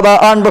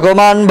प्रदावान्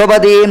बहुमान्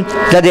भवति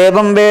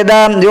तदेवं वेद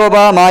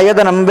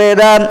योपामायतनं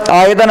वेद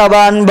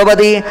आयतनवान्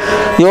भवति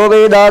यो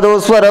वेदादो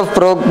स्वरः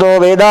प्रोक्तो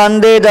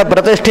वेदान्ते च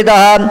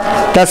प्रतिष्ठितः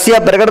तस्य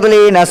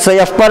प्रकृतिलीनस्य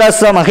यः परः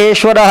स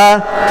महेश्वरः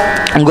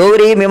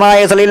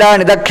गौरीमिमाय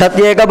सलिलानि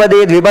दक्षत्येकपदी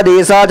द्विपदी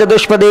सा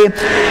चतुष्पदी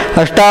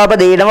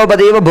अष्टापदी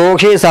नवपदी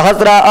भोक्षी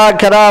सहस्रा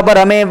आक्षरा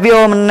परमे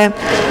व्योमन्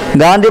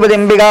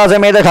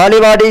गान्धिमतिम्बिकासमेत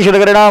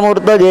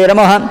कालीवाटीश्वरकरुणामूर्तये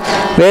नमः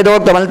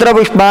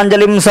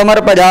वेदोक्तमन्त्रपुष्पाञ्जलिं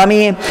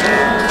समर्पयामि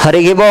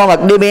हरिः ओम्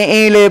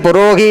अग्निमीले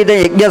पुरोहिते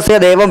यज्ञस्य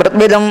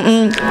देवमृत्विजं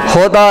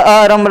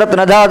होतारं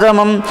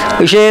रत्नधातमं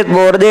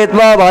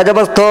विशेत्वोर्देत्वा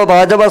वाजपस्थो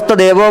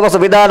वाजपस्थदेवो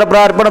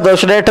वसुविदानप्रार्पणतो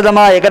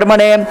श्रेष्ठतमाय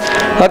कर्मणे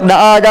अग्न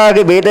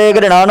आजागि भीते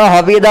गृणानो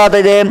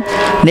हविदातये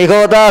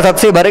निहोता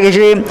सत्सि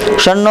भर्गिषि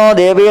षण्णो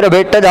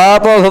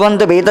देवीर्भिट्टजापो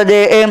भवन्तु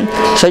पीतजे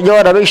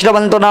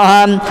शयोरविश्रवन्तु नः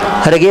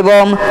हरिः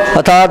ओम्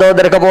अथातो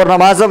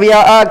दर्कपूर्णमासव्या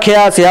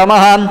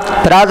आख्यास्यामः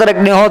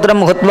प्रातरग्निहोत्रं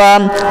हुत्वा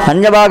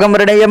अन्यभागं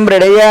मृणीयं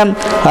मृणीय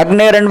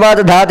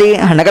अग्नेरण्वादधाति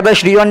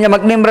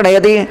नकतश्रियोन्यमग्निं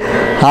मृणयति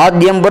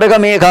आद्यं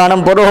पुरगमेखानं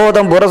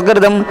पुरुहोतं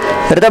पुरस्कृतं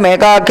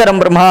ऋतमेकाक्षरं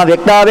ब्रह्मा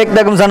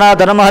व्यक्ताव्यक्तकं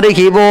सनातनं हरिः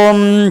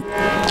ओम्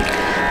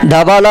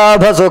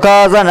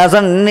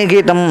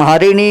धवलाभसुखासनसन्निहितं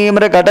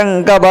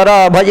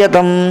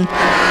हरिणीमृकटङ्कपराभयतं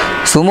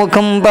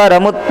सुमुखं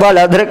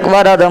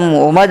परमुत्पलधृक्वरदम्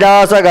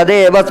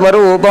उमजासगदेव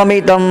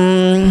स्वरूपमितम्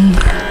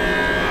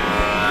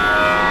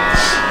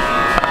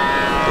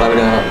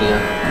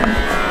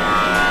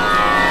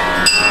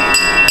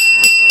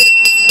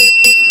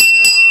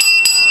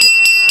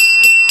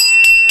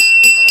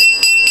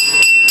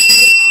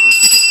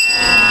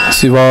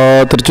சிவா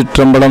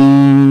திருச்சிற்றம்பலம்.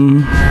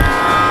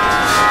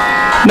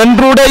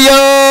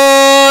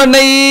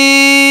 நன்றுடையானை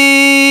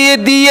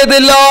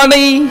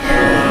எதியதிலானை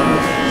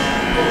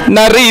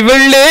நரை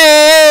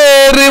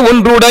வெள்ளேறு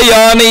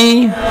ஒன்றுடையானை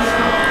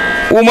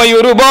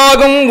உமையொரு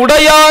பாகம்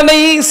உடையானை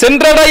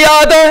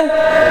சென்றடையாத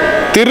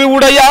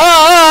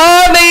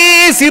திருவுடையானை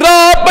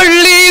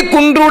சிராப்பள்ளி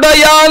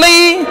குன்றுடையானை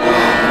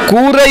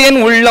கூரையன்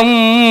உள்ளம்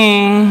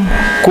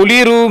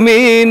குளிருமே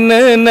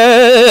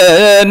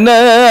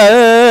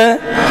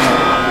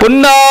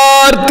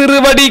பொன்னார்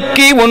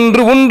திருவடிக்கு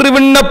ஒன்று ஒன்று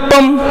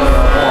விண்ணப்பம்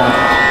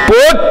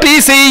போற்றி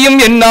செய்யும்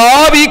என்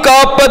ஆவி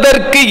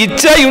காப்பதற்கு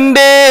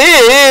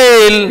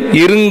இச்சையுண்டேல்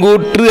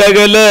இருங்கூற்று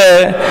அகல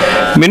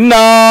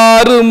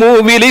மின்னாறு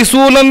மூவிலை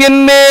சூலம்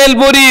என் மேல்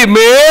பொறி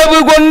மேவு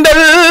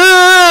கொண்டல்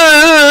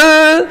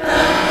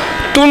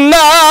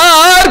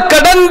துன்னார்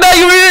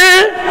கடந்தையுள்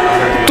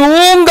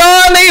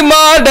தூங்கானை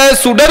மாட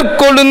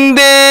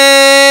சுடற்கொழுந்தே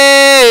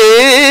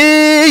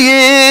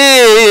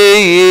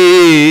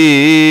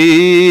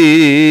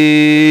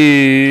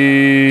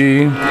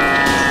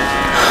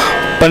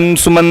பண்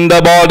சுமந்த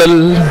பாடல்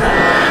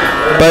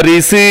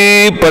பரிசு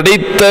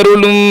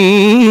படைத்தருளும்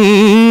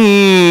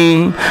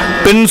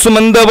பெண்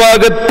சுமந்த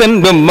பாகத்தன்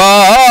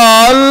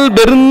பெம்மாள்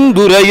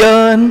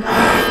பெருந்துரையான்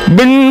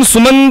பெண்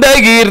சுமந்த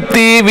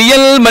கீர்த்தி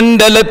வியல்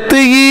மண்டலத்து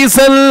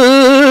ஈசல்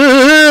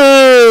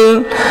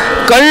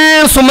கள்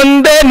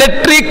சுமந்த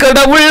நெற்றி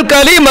கடவுள்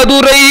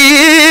கலிமதுரை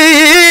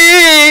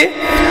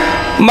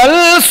மல்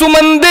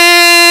சுமந்து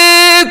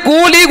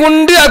கூலி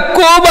உண்டு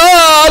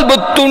அக்கோபால்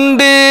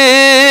புத்துண்டு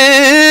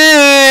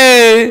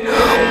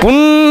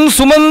புன்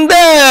சுமந்த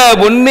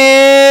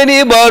பொன்னேனி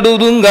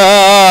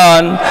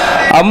பாடுதுங்கான்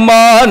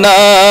அம்மானா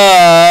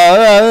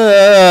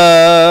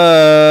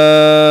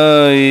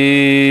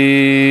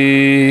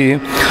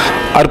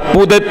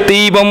அற்புத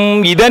தெய்வம்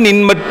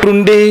இதனின்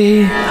மற்றுண்டே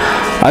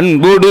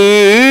அன்போடு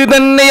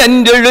தன்னை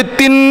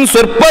அஞ்செழுத்தின்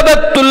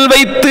சொற்பதத்துள்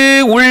வைத்து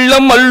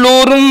உள்ளம்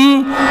அல்லோரும்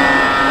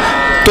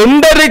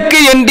தொண்டருக்கு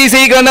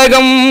எண்டிசை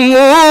கனகம்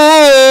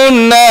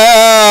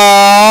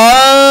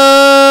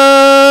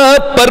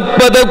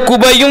பற்பத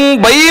குபையும்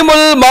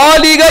பைமுல்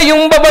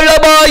மாளிகையும்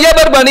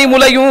பவளபாயவர்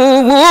பனிமுலையும்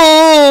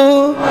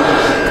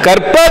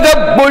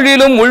கற்பகப்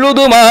பொழிலும்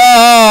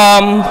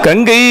முழுதுமாம்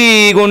கங்கை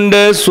கொண்ட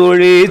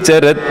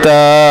சோழேச்சரத்தானே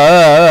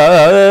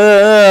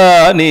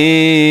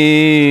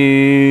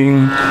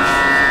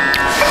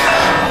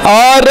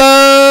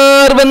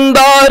ஆரார்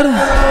வந்தார்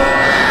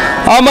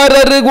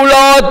அமரர்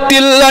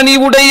குலாத்தில்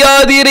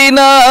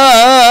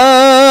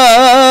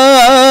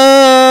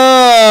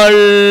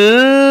அணிவுடையாதிரினாள்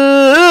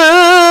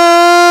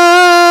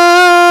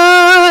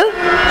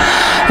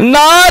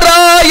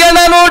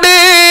நாராயணனோடு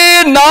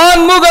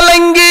நான்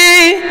முகலங்கி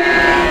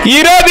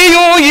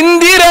இரவியும்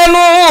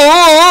இந்திரனோ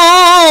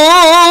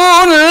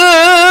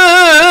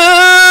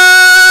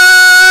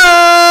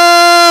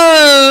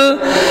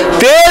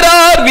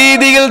தேரார்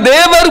வீதியில்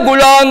தேவர்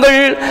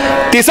குழாங்கள்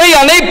திசை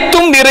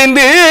அனைத்தும்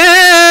நிறைந்து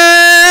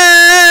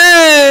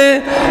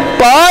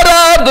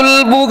பாராதுல்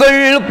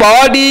புகழ்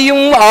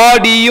பாடியும்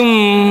ஆடியும்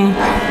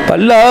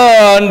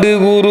பல்லாண்டு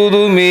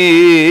குருதுமே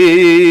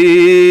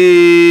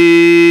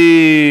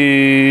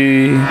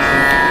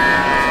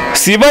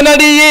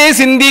சிவனடியே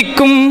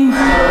சிந்திக்கும்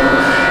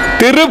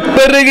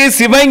திருப்பெருகு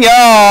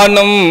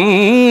சிவஞானம்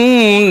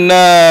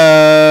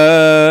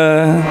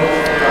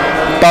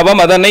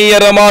பவமதனை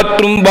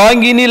அறமாற்றும்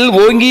வாங்கினில்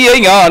ஓங்கிய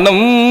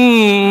ஞானம்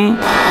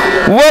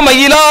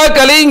உவமயிலா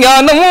கலை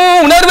ஞானம்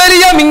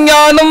உணர்வறிய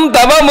விஞ்ஞானம்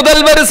தவ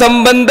முதல்வர்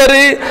சம்பந்தர்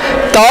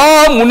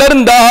தாம்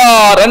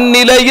உணர்ந்தார்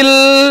அந்நிலையில்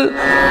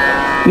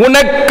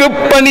உனக்கு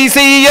பணி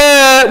செய்ய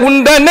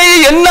உண்டனை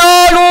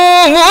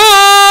என்னாலும்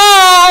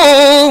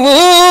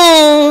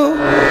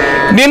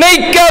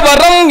நினைக்க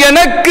வரம்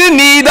எனக்கு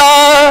நீதா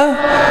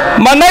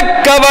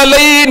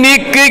மனக்கவலை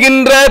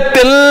நீக்குகின்ற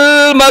தெல்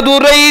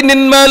மதுரை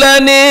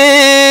நின்மலனே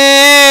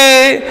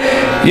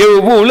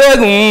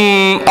எவ்வுலகும்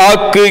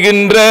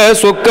ஆக்குகின்ற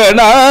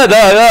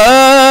சொக்கநாதா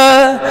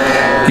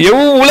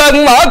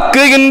எவ்வுலகம்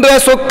ஆக்குகின்ற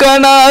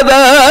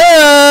சொக்கநாதா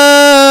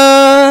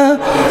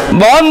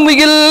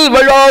வான்மையில்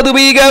வழாது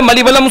வீக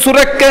மலிவலம்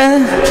சுரக்க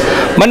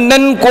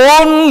மன்னன்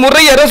கோன்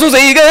முறை அரசு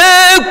செய்க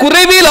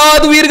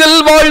குறைவிலாது உயிர்கள்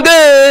வாழ்க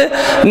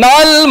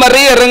நாள்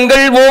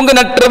மறையரங்கள் ஓங்க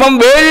நற்றவம்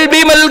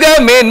வேள்வி மல்க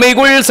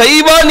மேன்மைகுள்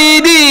சைவ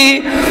நீதி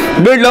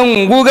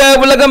விளங்குக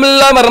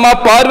உலகமெல்லாம் மர்மா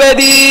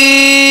பார்வதி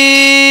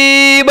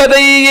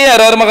பதையே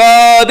அரர்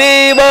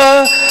மகாதேவா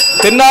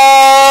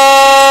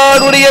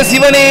தென்னாடுடைய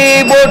சிவனே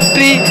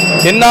போற்றி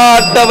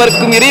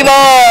எந்நாட்டவர்க்கும் இறைவா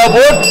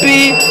போற்றி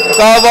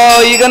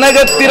காவாய்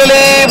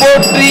கனகத்திரளே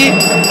போற்றி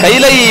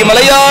கைலை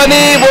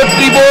மலையானே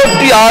போற்றி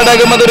போற்றி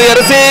ஆடக மதுரை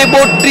அரசே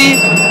போற்றி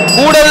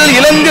கூடல்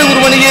இலங்கை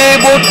குருமணியே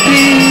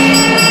போற்றி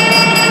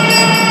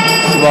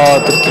சிவா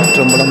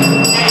திருச்சிற்றம்பலம்.